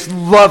mistakes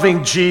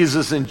loving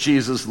Jesus, and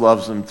Jesus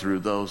loves him through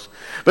those.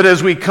 But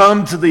as we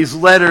come to these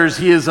letters,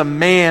 he is a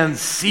man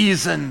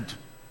seasoned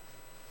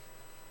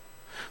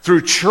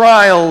through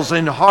trials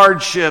and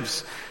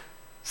hardships,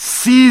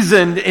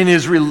 seasoned in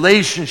his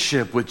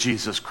relationship with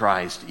Jesus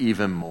Christ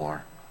even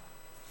more.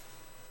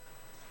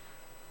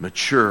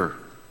 Mature.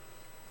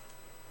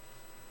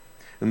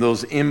 And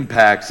those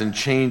impacts and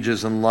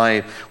changes in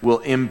life will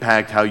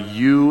impact how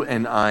you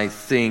and I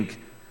think,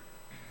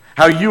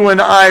 how you and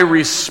I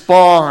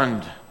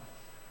respond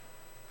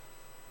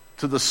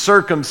to the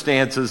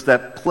circumstances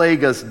that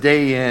plague us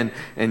day in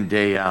and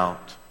day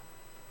out.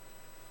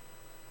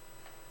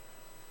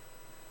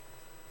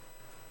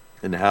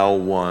 And how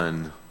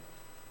one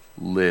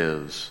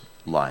lives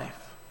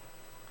life.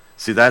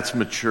 See, that's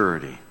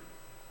maturity.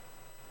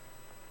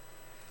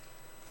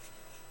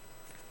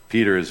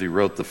 Peter, as he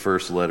wrote the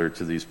first letter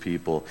to these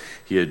people,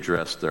 he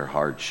addressed their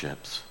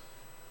hardships.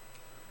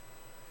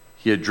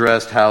 He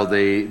addressed how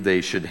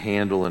they should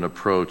handle and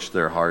approach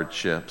their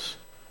hardships.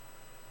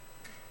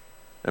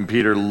 And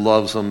Peter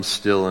loves them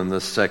still in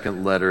this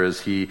second letter as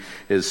he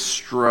is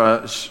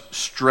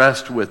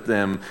stressed with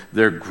them,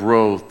 their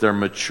growth, their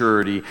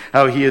maturity,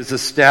 how he has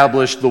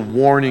established the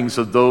warnings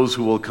of those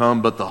who will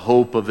come, but the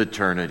hope of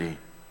eternity.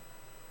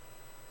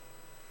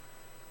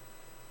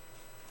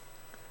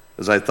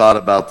 As I thought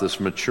about this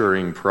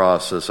maturing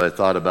process, I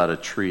thought about a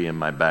tree in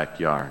my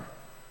backyard.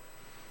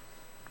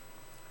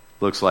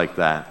 Looks like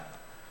that.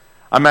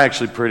 I'm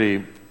actually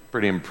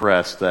pretty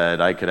impressed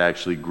that I could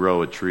actually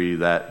grow a tree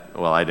that,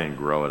 well, I didn't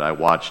grow it. I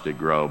watched it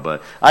grow,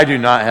 but I do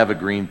not have a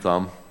green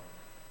thumb.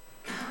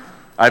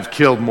 I've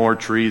killed more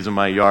trees in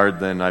my yard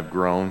than I've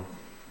grown.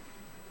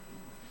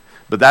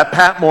 But that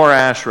Patmore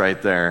ash right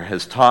there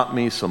has taught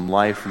me some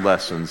life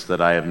lessons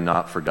that I have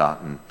not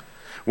forgotten.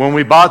 When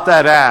we bought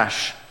that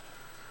ash,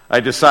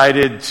 I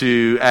decided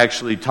to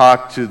actually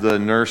talk to the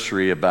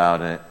nursery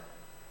about it.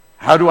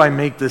 How do I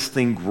make this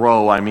thing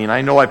grow? I mean,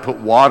 I know I put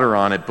water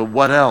on it, but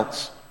what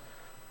else?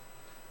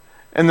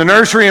 And the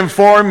nursery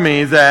informed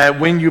me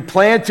that when you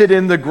plant it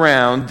in the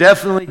ground,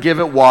 definitely give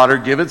it water,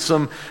 give it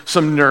some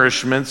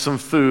nourishment, some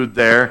food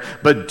there,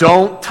 but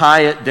don't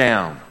tie it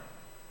down.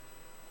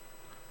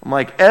 I'm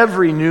like,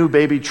 every new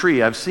baby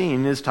tree I've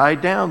seen is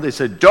tied down. They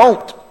said,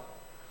 don't.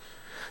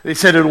 They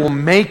said it will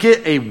make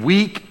it a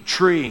weak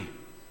tree.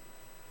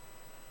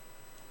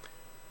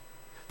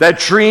 That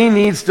tree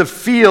needs to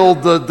feel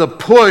the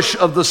push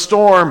of the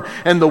storm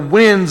and the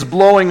winds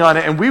blowing on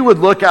it. And we would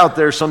look out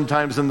there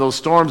sometimes in those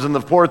storms, and the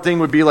poor thing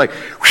would be like,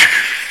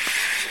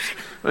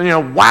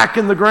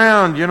 whacking the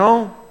ground,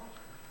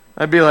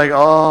 I'd be like,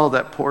 oh,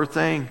 that poor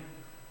thing.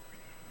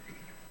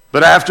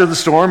 But after the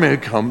storm, it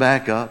would come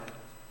back up.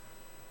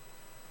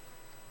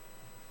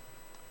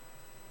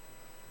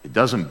 It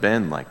doesn't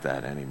bend like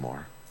that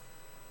anymore.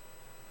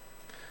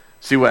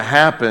 See, what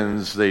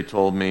happens, they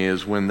told me,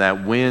 is when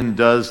that wind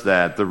does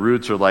that, the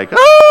roots are like,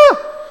 ah!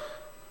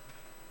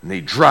 And they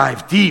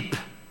drive deep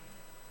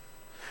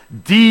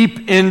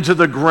into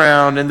the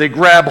ground, and they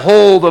grab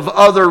hold of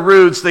other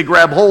roots, they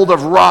grab hold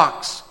of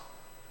rocks.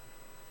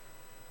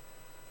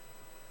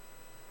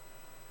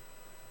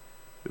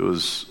 It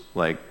was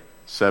like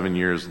 7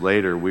 years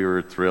later, we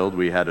were thrilled.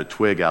 We had a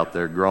twig out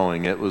there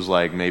growing. It was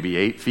like maybe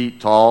 8 feet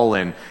tall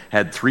and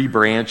had 3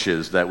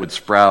 branches that would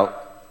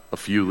sprout a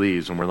few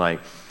leaves. And we're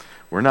like,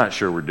 we're not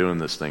sure we're doing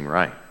this thing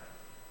right.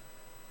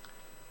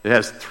 It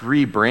has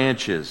 3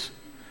 branches.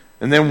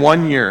 And then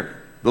one year,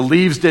 the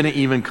leaves didn't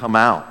even come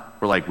out.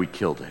 We're like, we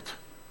killed it.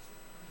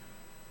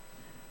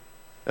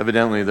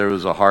 Evidently, there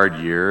was a hard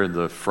year.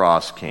 The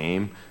frost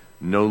came.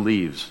 No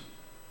leaves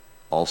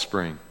all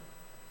spring.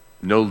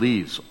 No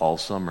leaves all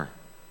summer.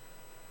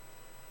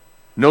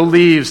 No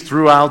leaves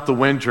throughout the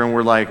winter. And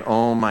we're like,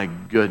 oh my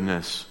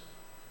goodness,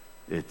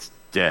 it's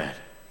dead.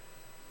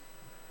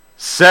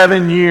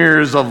 7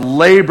 years of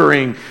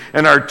laboring,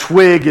 and our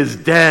twig is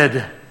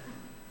dead.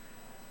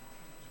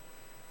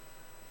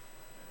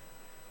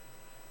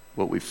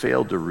 What we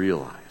failed to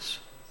realize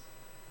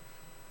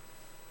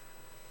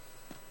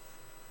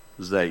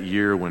was that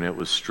year when it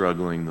was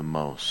struggling the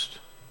most.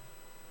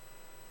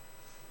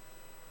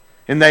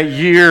 In that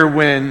year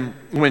when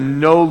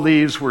no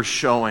leaves were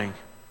showing,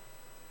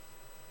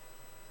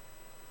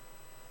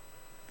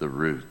 the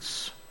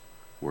roots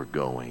were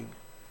going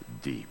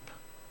deep.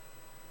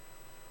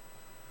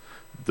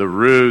 The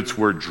roots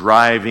were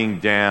driving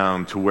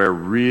down to where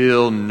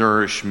real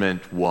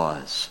nourishment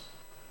was.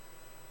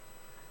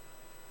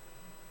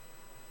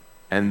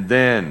 And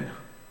then,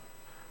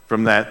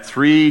 from that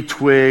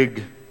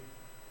 3-twig,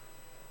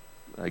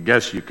 I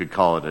guess you could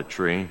call it a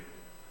tree,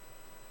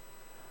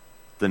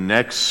 the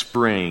next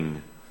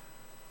spring,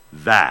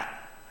 that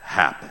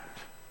happened.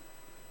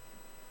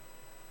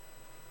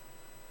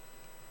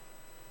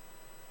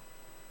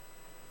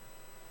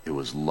 It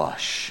was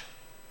lush.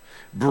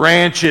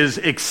 Branches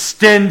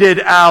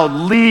extended out,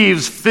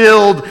 leaves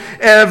filled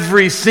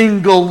every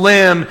single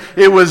limb.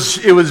 It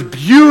was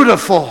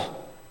beautiful.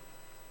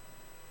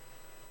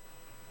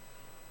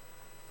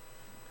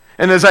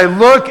 And as I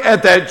look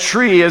at that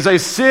tree, as I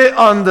sit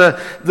on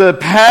the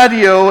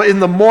patio in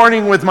the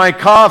morning with my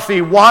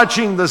coffee,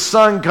 watching the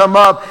sun come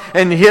up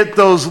and hit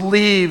those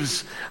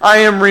leaves, I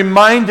am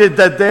reminded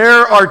that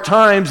there are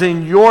times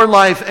in your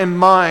life and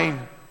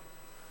mine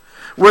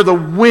where the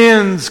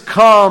winds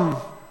come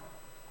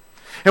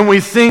and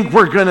we think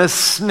we're going to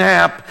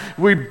snap.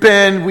 We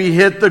bend, we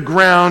hit the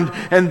ground,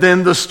 and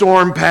then the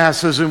storm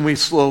passes and we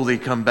slowly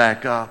come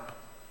back up.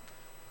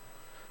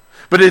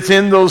 But it's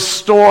in those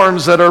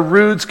storms that our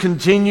roots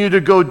continue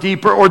to go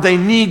deeper, or they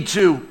need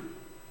to.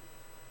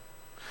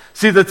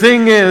 See, the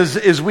thing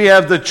is we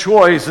have the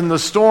choice. In the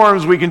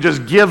storms, we can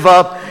just give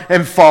up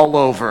and fall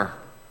over.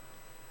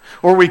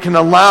 Or we can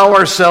allow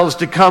ourselves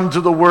to come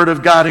to the Word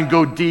of God and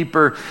go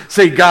deeper.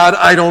 Say, God,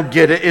 I don't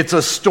get it. It's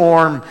a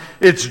storm.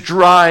 It's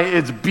dry.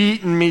 It's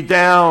beating me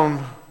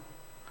down.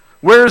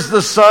 Where's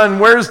the sun?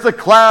 Where's the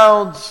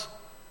clouds?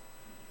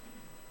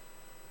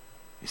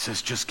 He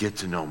says, just get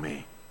to know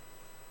me.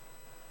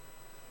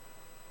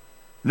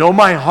 Know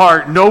my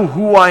heart. Know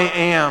who I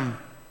am.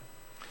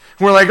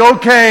 We're like,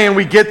 okay, and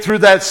we get through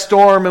that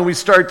storm and we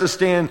start to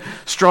stand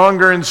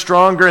stronger and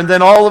stronger. And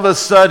then all of a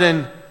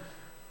sudden,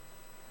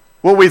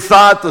 what we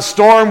thought the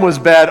storm was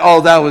bad,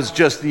 oh, that was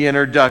just the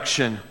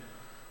introduction.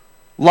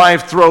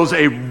 Life throws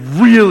a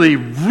really,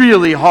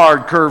 really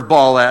hard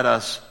curveball at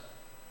us.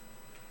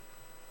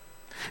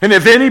 And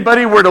if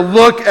anybody were to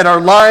look at our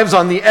lives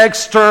on the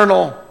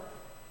external,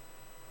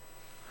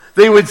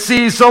 they would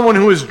see someone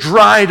who is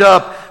dried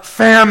up,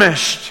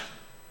 famished.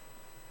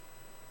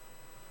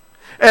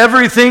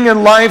 Everything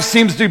in life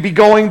seems to be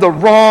going the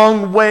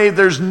wrong way.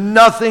 There's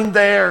nothing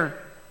there.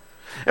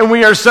 And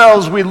we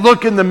ourselves, we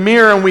look in the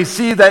mirror and we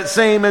see that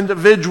same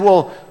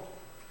individual.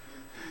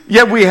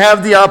 Yet we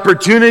have the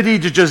opportunity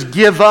to just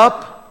give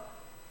up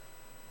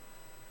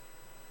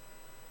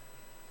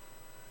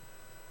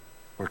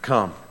or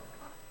come.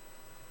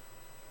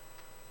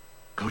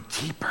 Go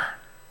deeper.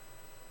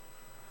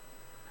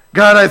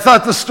 God, I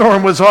thought the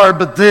storm was hard,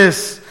 but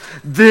this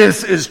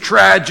is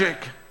tragic.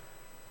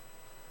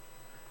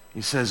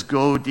 He says,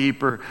 go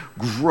deeper,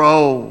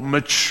 grow,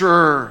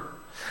 mature.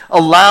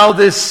 Allow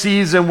this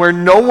season where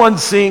no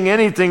one's seeing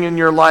anything in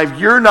your life,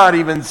 you're not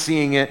even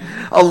seeing it.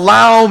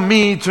 Allow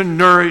me to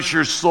nourish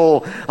your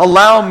soul.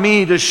 Allow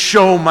me to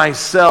show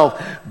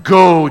myself.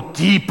 Go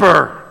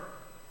deeper.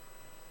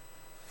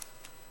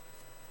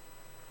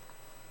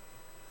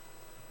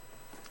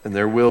 And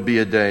there will be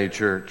a day,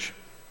 church,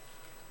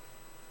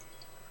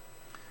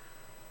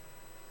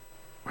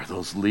 where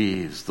those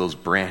leaves, those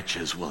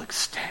branches will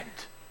extend.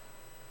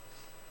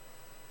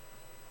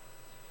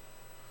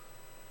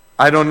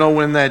 I don't know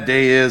when that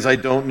day is. I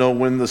don't know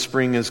when the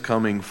spring is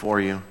coming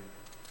for you.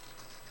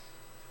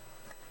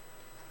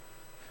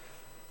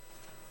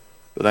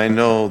 But I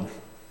know,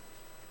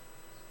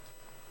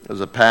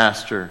 as a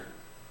pastor,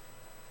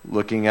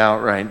 looking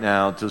out right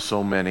now to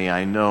so many,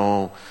 I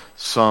know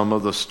some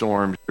of the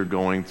storms you're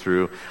going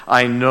through.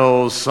 I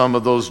know some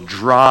of those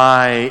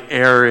dry,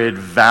 arid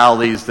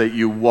valleys that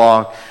you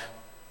walk,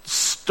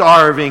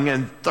 starving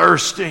and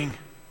thirsting.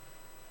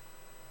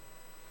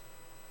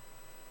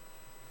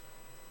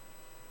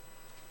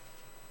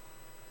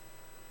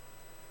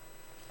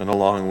 And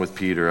along with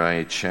Peter,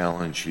 I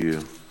challenge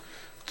you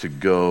to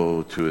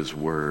go to his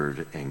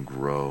word and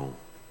grow.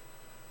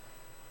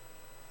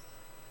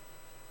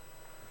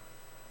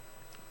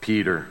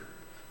 Peter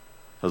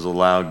has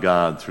allowed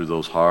God through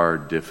those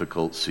hard,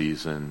 difficult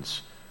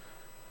seasons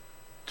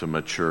to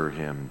mature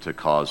him, to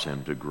cause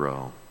him to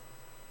grow.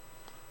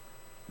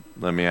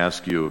 Let me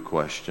ask you a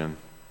question.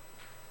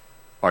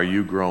 Are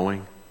you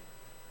growing?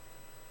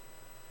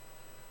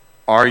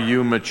 Are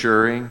you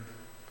maturing?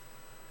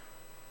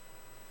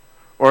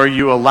 Or are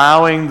you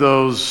allowing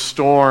those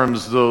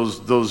storms,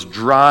 those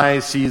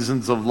dry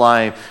seasons of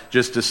life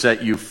just to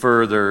set you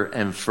further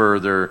and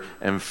further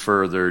and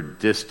further,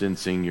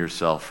 distancing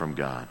yourself from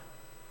God?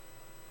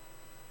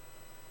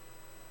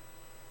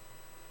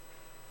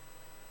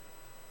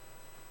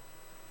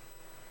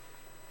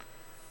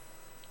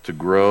 To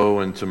grow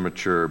and to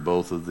mature,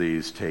 both of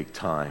these take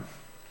time.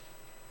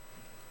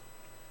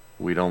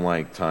 We don't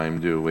like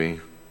time, do we?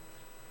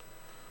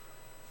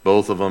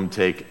 Both of them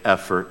take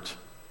effort.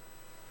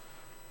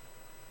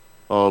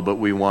 Oh, but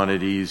we want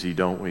it easy,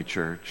 don't we,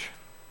 church?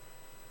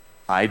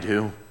 I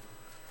do.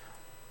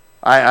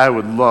 I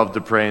would love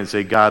to pray and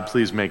say, God,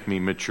 please make me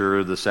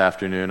mature this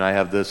afternoon. I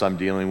have this I'm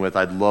dealing with.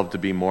 I'd love to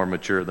be more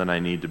mature than I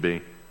need to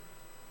be.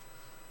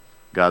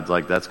 God's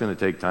like, that's going to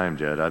take time,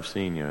 Jed. I've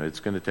seen you. It's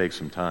going to take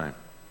some time.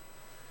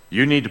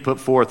 You need to put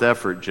forth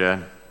effort,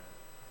 Jed.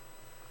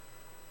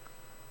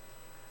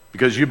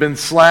 Because you've been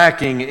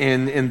slacking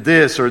in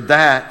this or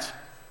that.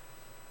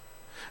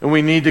 And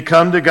we need to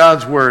come to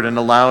God's word and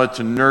allow it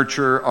to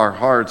nurture our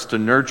hearts, to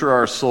nurture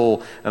our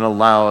soul, and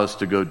allow us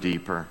to go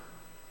deeper.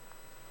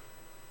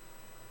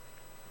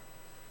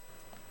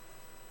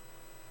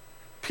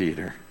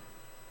 Peter,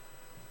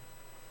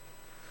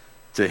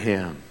 to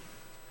him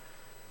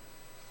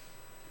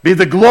be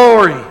the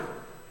glory,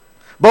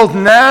 both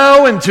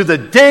now and to the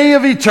day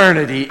of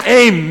eternity.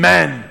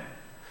 Amen.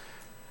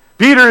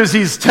 Peter, as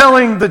he's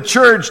telling the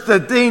church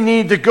that they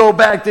need to go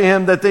back to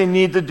him, that they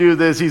need to do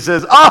this, he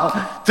says,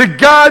 to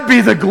God be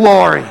the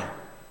glory.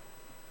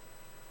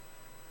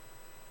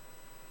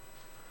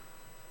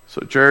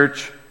 So,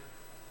 church,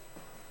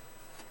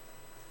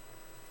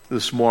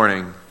 this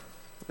morning,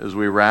 as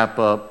we wrap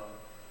up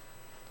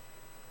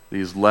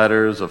these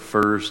letters of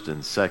 1st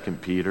and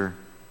 2nd Peter,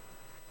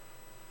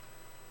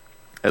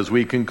 as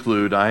we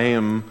conclude, I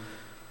am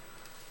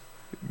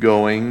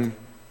going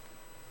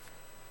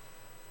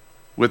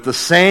with the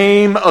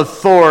same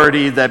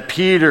authority that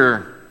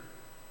Peter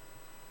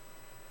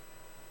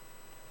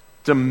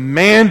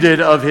demanded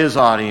of his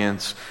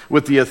audience,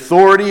 with the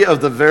authority of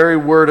the very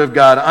Word of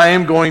God. I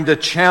am going to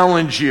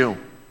challenge you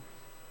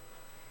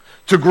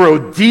to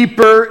grow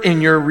deeper in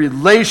your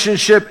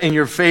relationship, in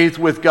your faith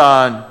with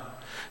God,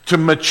 to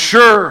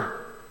mature,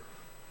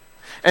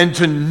 and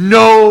to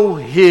know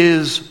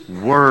His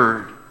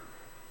Word.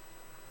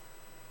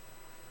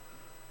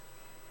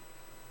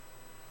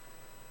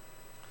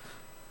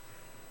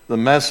 the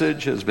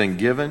message has been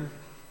given.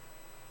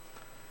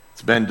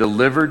 It's been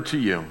delivered to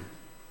you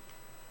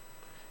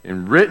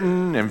in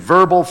written and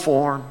verbal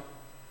form.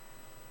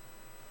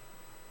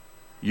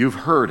 You've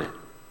heard it.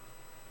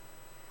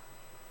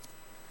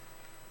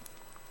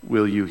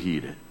 Will you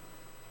heed it?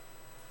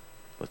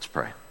 Let's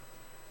pray.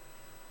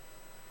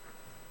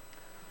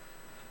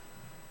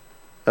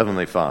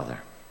 Heavenly Father,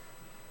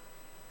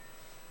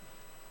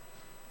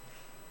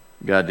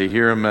 God, to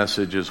hear a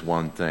message is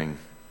one thing.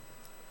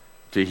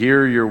 To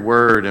hear your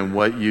word and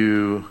what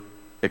you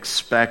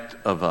expect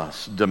of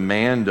us,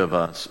 demand of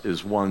us,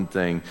 is one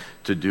thing.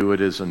 To do it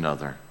is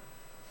another.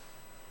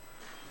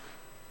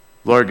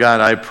 Lord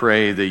God, I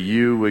pray that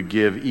you would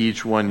give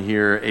each one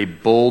here a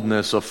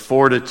boldness, a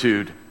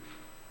fortitude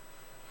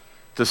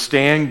to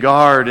stand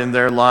guard in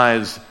their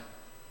lives,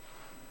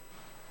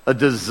 a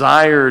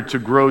desire to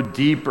grow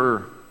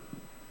deeper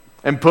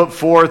and put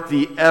forth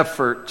the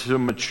effort to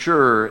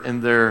mature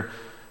in their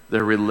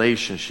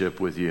relationship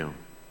with you.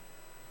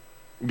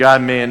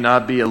 God, may it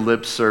not be a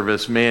lip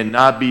service. May it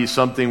not be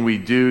something we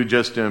do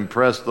just to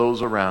impress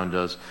those around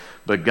us.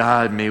 But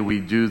God, may we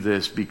do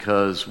this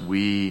because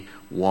we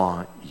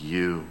want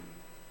you.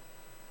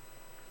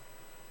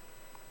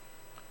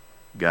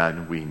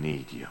 God, we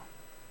need you.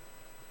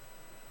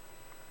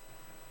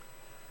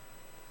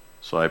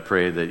 So I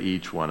pray that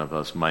each one of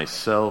us,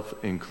 myself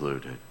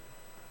included,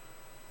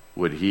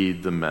 would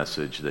heed the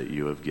message that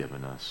you have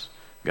given us.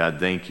 God,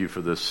 thank you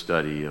for this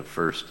study of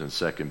 1st and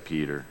 2nd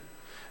Peter.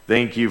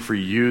 Thank you for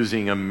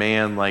using a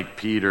man like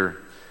Peter,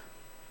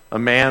 a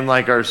man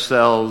like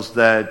ourselves,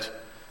 that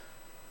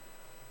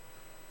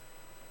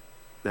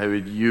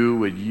you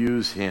would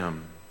use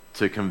him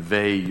to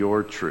convey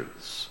your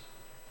truths.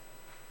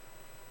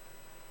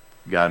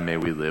 God, may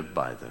we live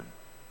by them.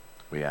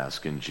 We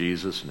ask in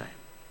Jesus' name.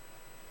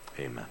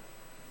 Amen.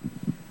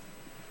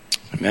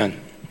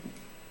 Amen.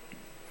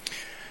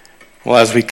 Well, as we